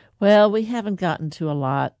 Well, we haven't gotten to a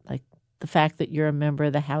lot, like the fact that you're a member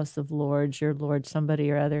of the House of Lords, you're Lord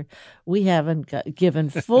somebody or other. We haven't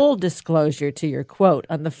given full disclosure to your quote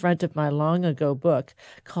on the front of my long ago book,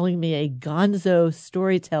 calling me a gonzo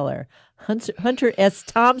storyteller. Hunter S.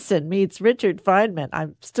 Thompson meets Richard Feynman.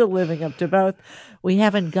 I'm still living up to both. We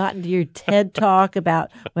haven't gotten to your TED Talk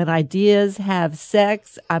about when ideas have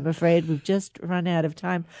sex. I'm afraid we've just run out of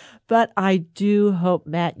time. But I do hope,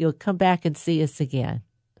 Matt, you'll come back and see us again.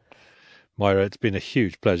 Moira, it's been a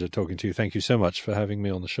huge pleasure talking to you. Thank you so much for having me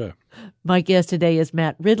on the show. My guest today is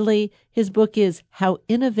Matt Ridley. His book is How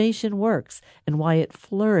Innovation Works and Why It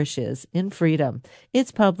Flourishes in Freedom.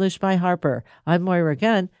 It's published by Harper. I'm Moira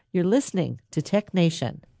Gunn. You're listening to Tech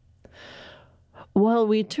Nation. While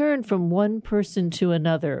we turn from one person to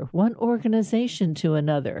another, one organization to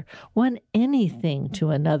another, one anything to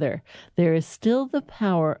another, there is still the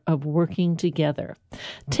power of working together.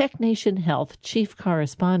 Tech Nation Health Chief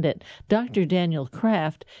Correspondent Dr. Daniel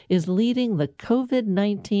Kraft is leading the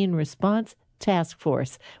COVID-19 Response Task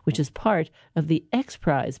Force, which is part of the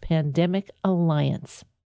XPRIZE Pandemic Alliance.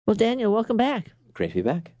 Well, Daniel, welcome back. Great to be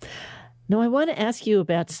back. Now, I want to ask you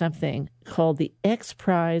about something called the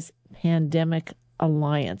XPRIZE Pandemic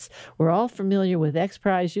Alliance. We're all familiar with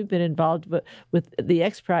XPRIZE. You've been involved with the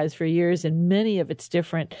XPRIZE for years and many of its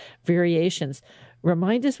different variations.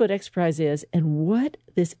 Remind us what XPRIZE is and what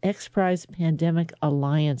this XPRIZE Pandemic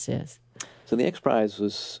Alliance is. So the XPRIZE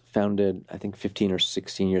was founded, I think, 15 or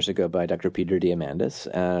 16 years ago by Dr. Peter Diamandis,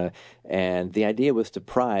 and the idea was to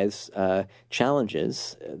prize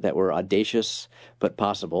challenges that were audacious but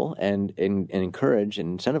possible, and encourage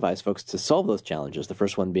and incentivize folks to solve those challenges. The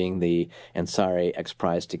first one being the Ansari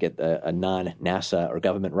XPRIZE to get a non-NASA or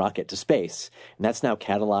government rocket to space, and that's now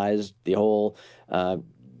catalyzed the whole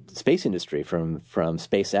space industry from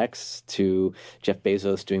SpaceX to Jeff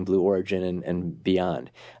Bezos doing Blue Origin and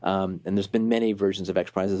beyond. And there's been many versions of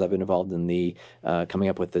XPRIZes. I've been involved in the coming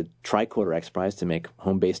up with the tricorder XPRIZE to make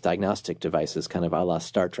home-based diagnostic devices, kind of a la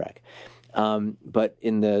Star Trek. But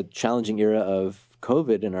in the challenging era of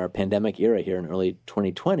COVID, in our pandemic era here in early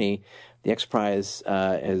 2020, the XPRIZE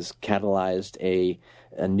has catalyzed a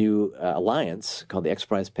new alliance called the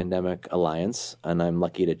XPRIZE Pandemic Alliance, and I'm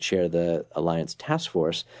lucky to chair the Alliance Task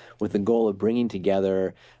Force with the goal of bringing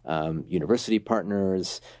together university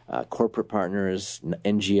partners, corporate partners,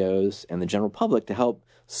 NGOs, and the general public to help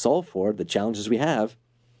solve for the challenges we have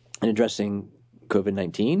in addressing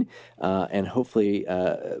COVID-19 and hopefully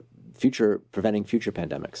preventing future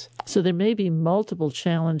pandemics. So there may be multiple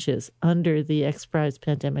challenges under the XPRIZE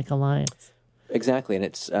Pandemic Alliance. Exactly, and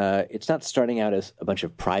it's not starting out as a bunch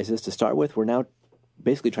of prizes to start with. We're now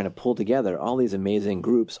basically trying to pull together all these amazing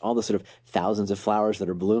groups, all the sort of thousands of flowers that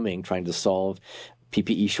are blooming, trying to solve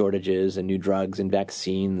PPE shortages and new drugs and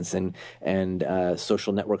vaccines and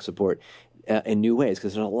social network support in new ways,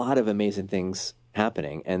 because there's a lot of amazing things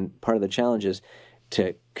happening. And part of the challenge is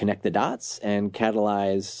to connect the dots and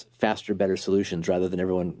catalyze faster, better solutions rather than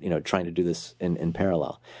everyone, trying to do this in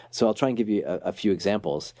parallel. So I'll try and give you a few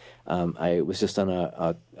examples. I was just on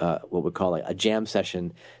what we call a jam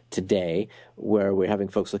session today, where we're having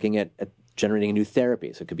folks looking at generating a new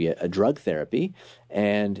therapy. So it could be a drug therapy.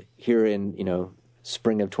 And here in,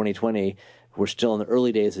 spring of 2020, we're still in the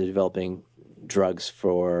early days of developing drugs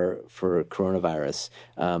for coronavirus.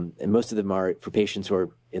 And most of them are for patients who are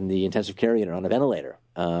in the intensive care unit on a ventilator.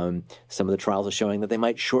 Some of the trials are showing that they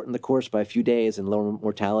might shorten the course by a few days and lower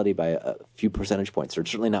mortality by a few percentage points. They're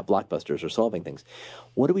certainly not blockbusters or solving things.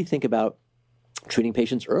 What do we think about treating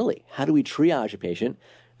patients early? How do we triage a patient?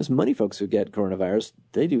 There's many folks who get coronavirus,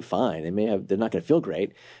 they do fine. They're not going to feel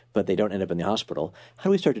great, but they don't end up in the hospital. How do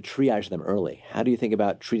we start to triage them early? How do you think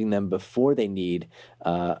about treating them before they need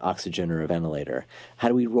oxygen or a ventilator? How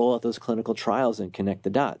do we roll out those clinical trials and connect the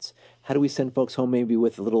dots? How do we send folks home maybe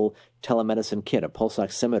with a little telemedicine kit, a pulse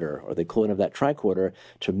oximeter, or the equivalent of that tricorder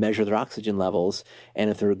to measure their oxygen levels? And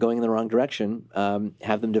if they're going in the wrong direction,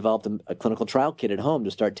 have them develop a clinical trial kit at home to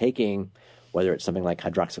start taking, whether it's something like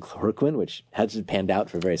hydroxychloroquine, which hasn't panned out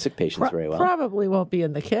for very sick patients very well. Probably won't be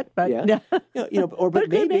in the kit, but yeah. But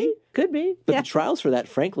maybe. Could be. But the trials for that,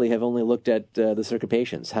 frankly, have only looked at the sicker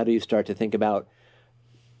patients. How do you start to think about,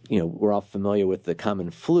 we're all familiar with the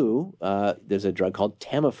common flu. There's a drug called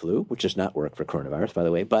Tamiflu, which does not work for coronavirus, by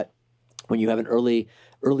the way. But when you have an early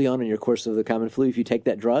on in your course of the common flu, if you take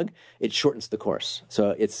that drug, it shortens the course.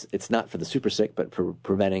 So it's not for the super sick, but for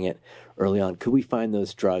preventing it early on. Could we find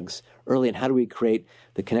those drugs early, and how do we create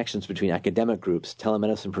the connections between academic groups,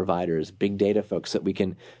 telemedicine providers, big data folks, so that we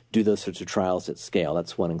can do those sorts of trials at scale?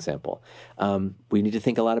 That's one example. We need to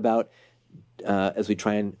think a lot about, as we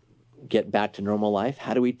try and get back to normal life,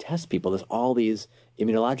 how do we test people? There's all these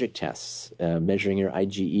immunologic tests, measuring your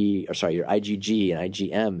IgG and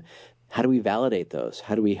IgM. How do we validate those?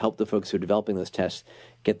 How do we help the folks who are developing those tests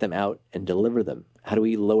get them out and deliver them? How do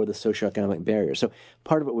we lower the socioeconomic barriers? So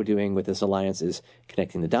part of what we're doing with this alliance is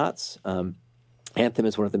connecting the dots. Anthem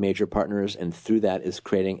is one of the major partners, and through that is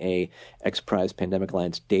creating a XPRIZE Pandemic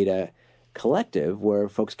Alliance data collective where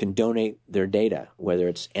folks can donate their data, whether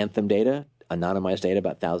it's Anthem data, anonymized data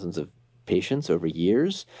about thousands of patients over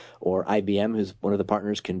years, or IBM, who's one of the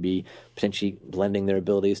partners, can be potentially blending their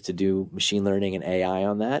abilities to do machine learning and AI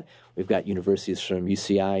on that. We've got universities from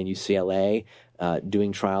UCI and UCLA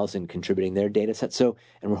doing trials and contributing their data sets. And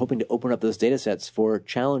we're hoping to open up those data sets for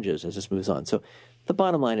challenges as this moves on. So the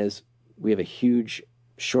bottom line is we have a huge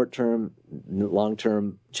short-term,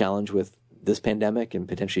 long-term challenge with this pandemic and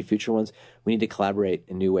potentially future ones. We need to collaborate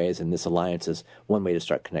in new ways, and this alliance is one way to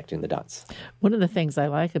start connecting the dots. One of the things I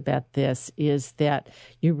like about this is that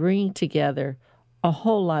you're bringing together a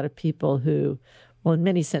whole lot of people who, well, in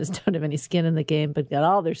many senses don't have any skin in the game, but got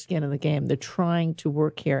all their skin in the game. They're trying to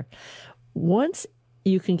work here. Once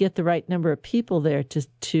you can get the right number of people there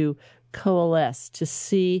to coalesce, to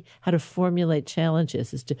see how to formulate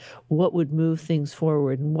challenges as to what would move things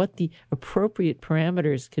forward and what the appropriate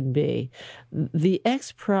parameters can be. The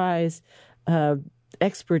XPRIZE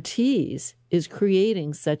expertise is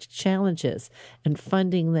creating such challenges and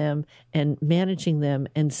funding them and managing them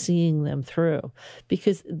and seeing them through,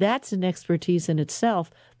 because that's an expertise in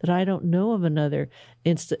itself that I don't know of another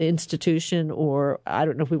institution, or I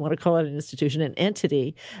don't know if we want to call it an institution, an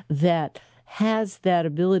entity that has that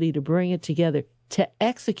ability to bring it together, to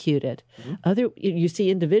execute it. Mm-hmm. You see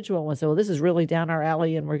individual ones say, well, this is really down our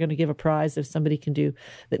alley and we're going to give a prize if somebody can do.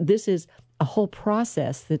 This is a whole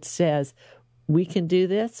process that says we can do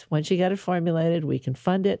this. Once you got it formulated, we can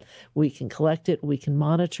fund it, we can collect it, we can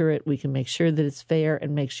monitor it, we can make sure that it's fair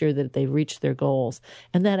and make sure that they reach their goals.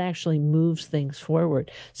 And that actually moves things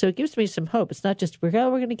forward. So it gives me some hope. It's not just, we're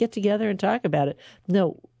going to get together and talk about it.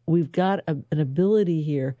 No, we've got an ability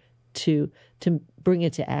here to bring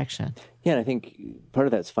it to action. Yeah, and I think part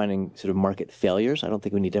of that's finding sort of market failures. I don't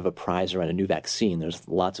think we need to have a prize around a new vaccine. There's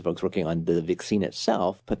lots of folks working on the vaccine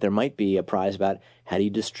itself, but there might be a prize about how do you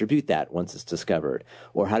distribute that once it's discovered,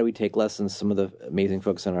 or how do we take lessons. Some of the amazing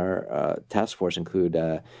folks on our task force include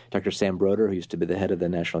Dr. Sam Broder, who used to be the head of the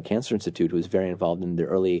National Cancer Institute, who was very involved in the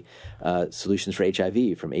early solutions for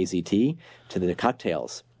HIV, from AZT to the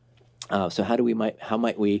cocktails. So how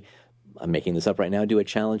might we, I'm making this up right now, do a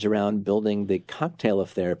challenge around building the cocktail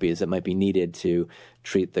of therapies that might be needed to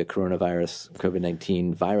treat the coronavirus,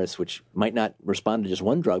 COVID-19 virus, which might not respond to just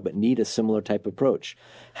one drug, but need a similar type approach.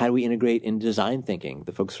 How do we integrate in design thinking?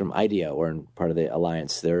 The folks from IDEA, or in part of the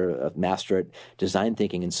Alliance, they're a master at design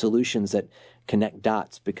thinking and solutions that connect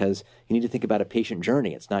dots, because you need to think about a patient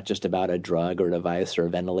journey. It's not just about a drug or a device or a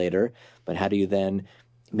ventilator, but how do you then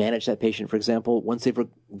manage that patient, for example, once they've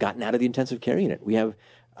gotten out of the intensive care unit?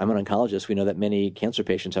 I'm an oncologist. We know that many cancer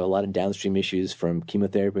patients have a lot of downstream issues from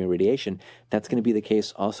chemotherapy and radiation. That's going to be the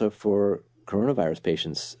case also for coronavirus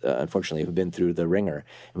patients, unfortunately, who've been through the ringer.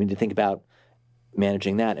 And we need to think about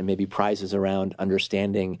managing that, and maybe prizes around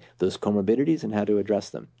understanding those comorbidities and how to address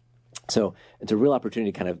them. So it's a real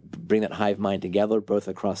opportunity to kind of bring that hive mind together, both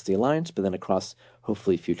across the alliance, but then across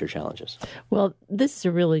hopefully future challenges. Well, this is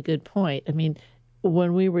a really good point. I mean,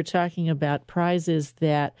 when we were talking about prizes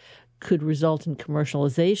that could result in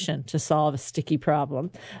commercialization to solve a sticky problem,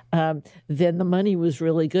 then the money was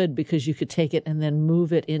really good because you could take it and then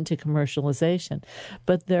move it into commercialization.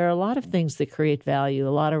 But there are a lot of things that create value, a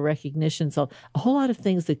lot of recognition, so a whole lot of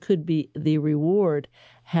things that could be the reward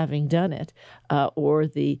having done it, or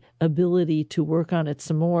the ability to work on it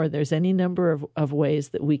some more. There's any number of ways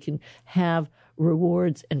that we can have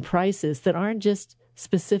rewards and prices that aren't just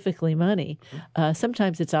specifically money.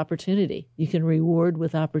 Sometimes it's opportunity. You can reward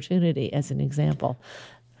with opportunity, as an example.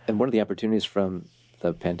 And one of the opportunities from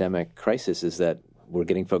the pandemic crisis is that we're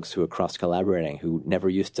getting folks who are cross-collaborating, who never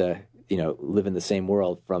used to live in the same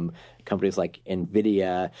world, from companies like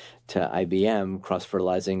NVIDIA to IBM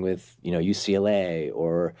cross-fertilizing with, UCLA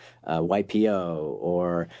or YPO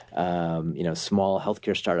or, small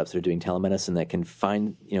healthcare startups that are doing telemedicine that can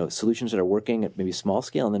find, solutions that are working at maybe small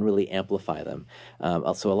scale and then really amplify them.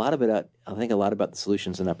 Also, I think a lot about the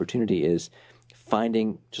solutions and opportunity is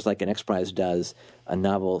finding, just like an XPRIZE does, a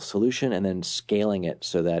novel solution and then scaling it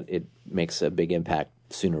so that it makes a big impact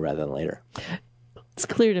sooner rather than later. It's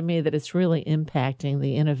clear to me that it's really impacting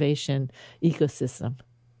the innovation ecosystem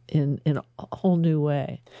in a whole new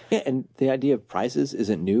way. Yeah, and the idea of prizes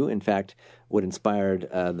isn't new. In fact, what inspired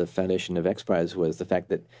the foundation of XPRIZE was the fact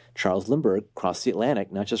that Charles Lindbergh crossed the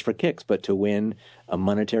Atlantic, not just for kicks, but to win a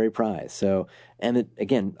monetary prize. So,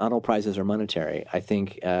 again, not all prizes are monetary. I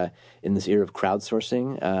think in this era of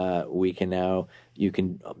crowdsourcing, you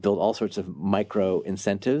can build all sorts of micro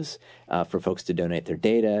incentives for folks to donate their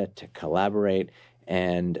data, to collaborate.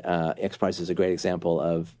 And XPRIZE is a great example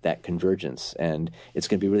of that convergence. And it's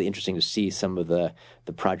going to be really interesting to see some of the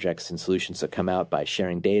projects and solutions that come out by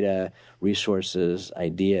sharing data, resources,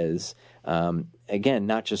 ideas. Again,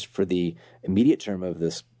 not just for the immediate term of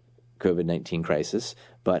this COVID-19 crisis,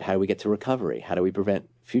 but how do we get to recovery? How do we prevent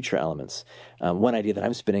future elements? One idea that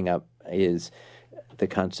I'm spinning up is the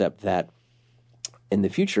concept that in the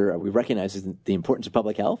future, we recognize the importance of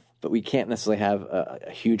public health, but we can't necessarily have a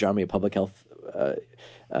huge army of public health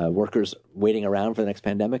workers waiting around for the next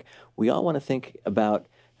pandemic. We all want to think about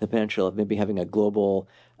the potential of maybe having a global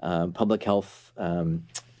public health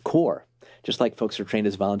corps, just like folks are trained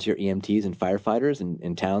as volunteer EMTs and firefighters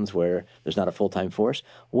in towns where there's not a full-time force.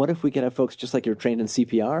 What if we could have folks, just like you're trained in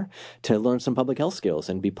CPR, to learn some public health skills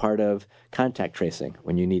and be part of contact tracing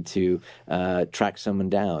when you need to track someone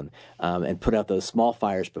down and put out those small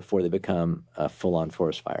fires before they become a full-on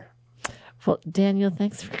forest fire? Well, Daniel,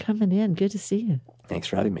 thanks for coming in. Good to see you. Thanks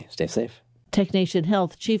for having me. Stay safe. TechNation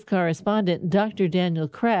Health Chief Correspondent Dr. Daniel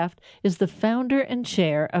Kraft is the founder and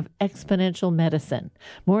chair of Exponential Medicine.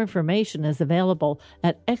 More information is available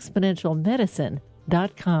at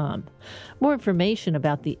exponentialmedicine.com. More information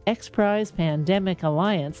about the XPRIZE Pandemic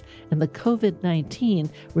Alliance and the COVID-19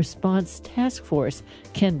 Response Task Force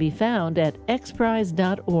can be found at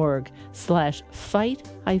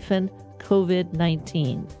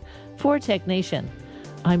xprize.org/fight-COVID-19. For TechNation,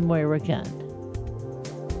 I'm Moira Gunn.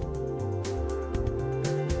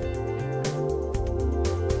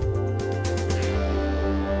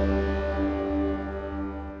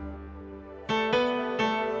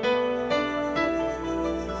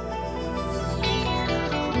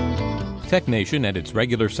 TechNation and its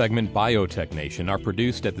regular segment BioTechNation are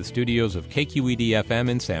produced at the studios of KQED-FM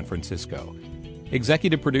in San Francisco.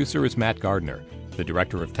 Executive producer is Matt Gardner. The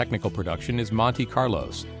director of technical production is Monty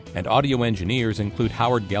Carlos. And audio engineers include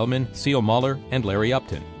Howard Gelman, Seal Muller, and Larry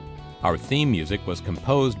Upton. Our theme music was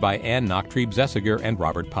composed by Ann Nachtrieb-Zessiger and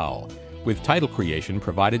Robert Powell, with title creation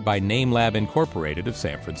provided by NameLab Incorporated of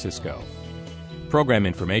San Francisco. Program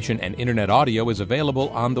information and Internet audio is available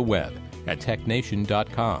on the web at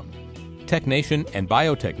technation.com. TechNation and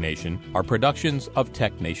BioTechNation are productions of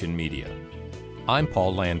TechNation Media. I'm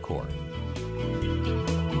Paul Landcore.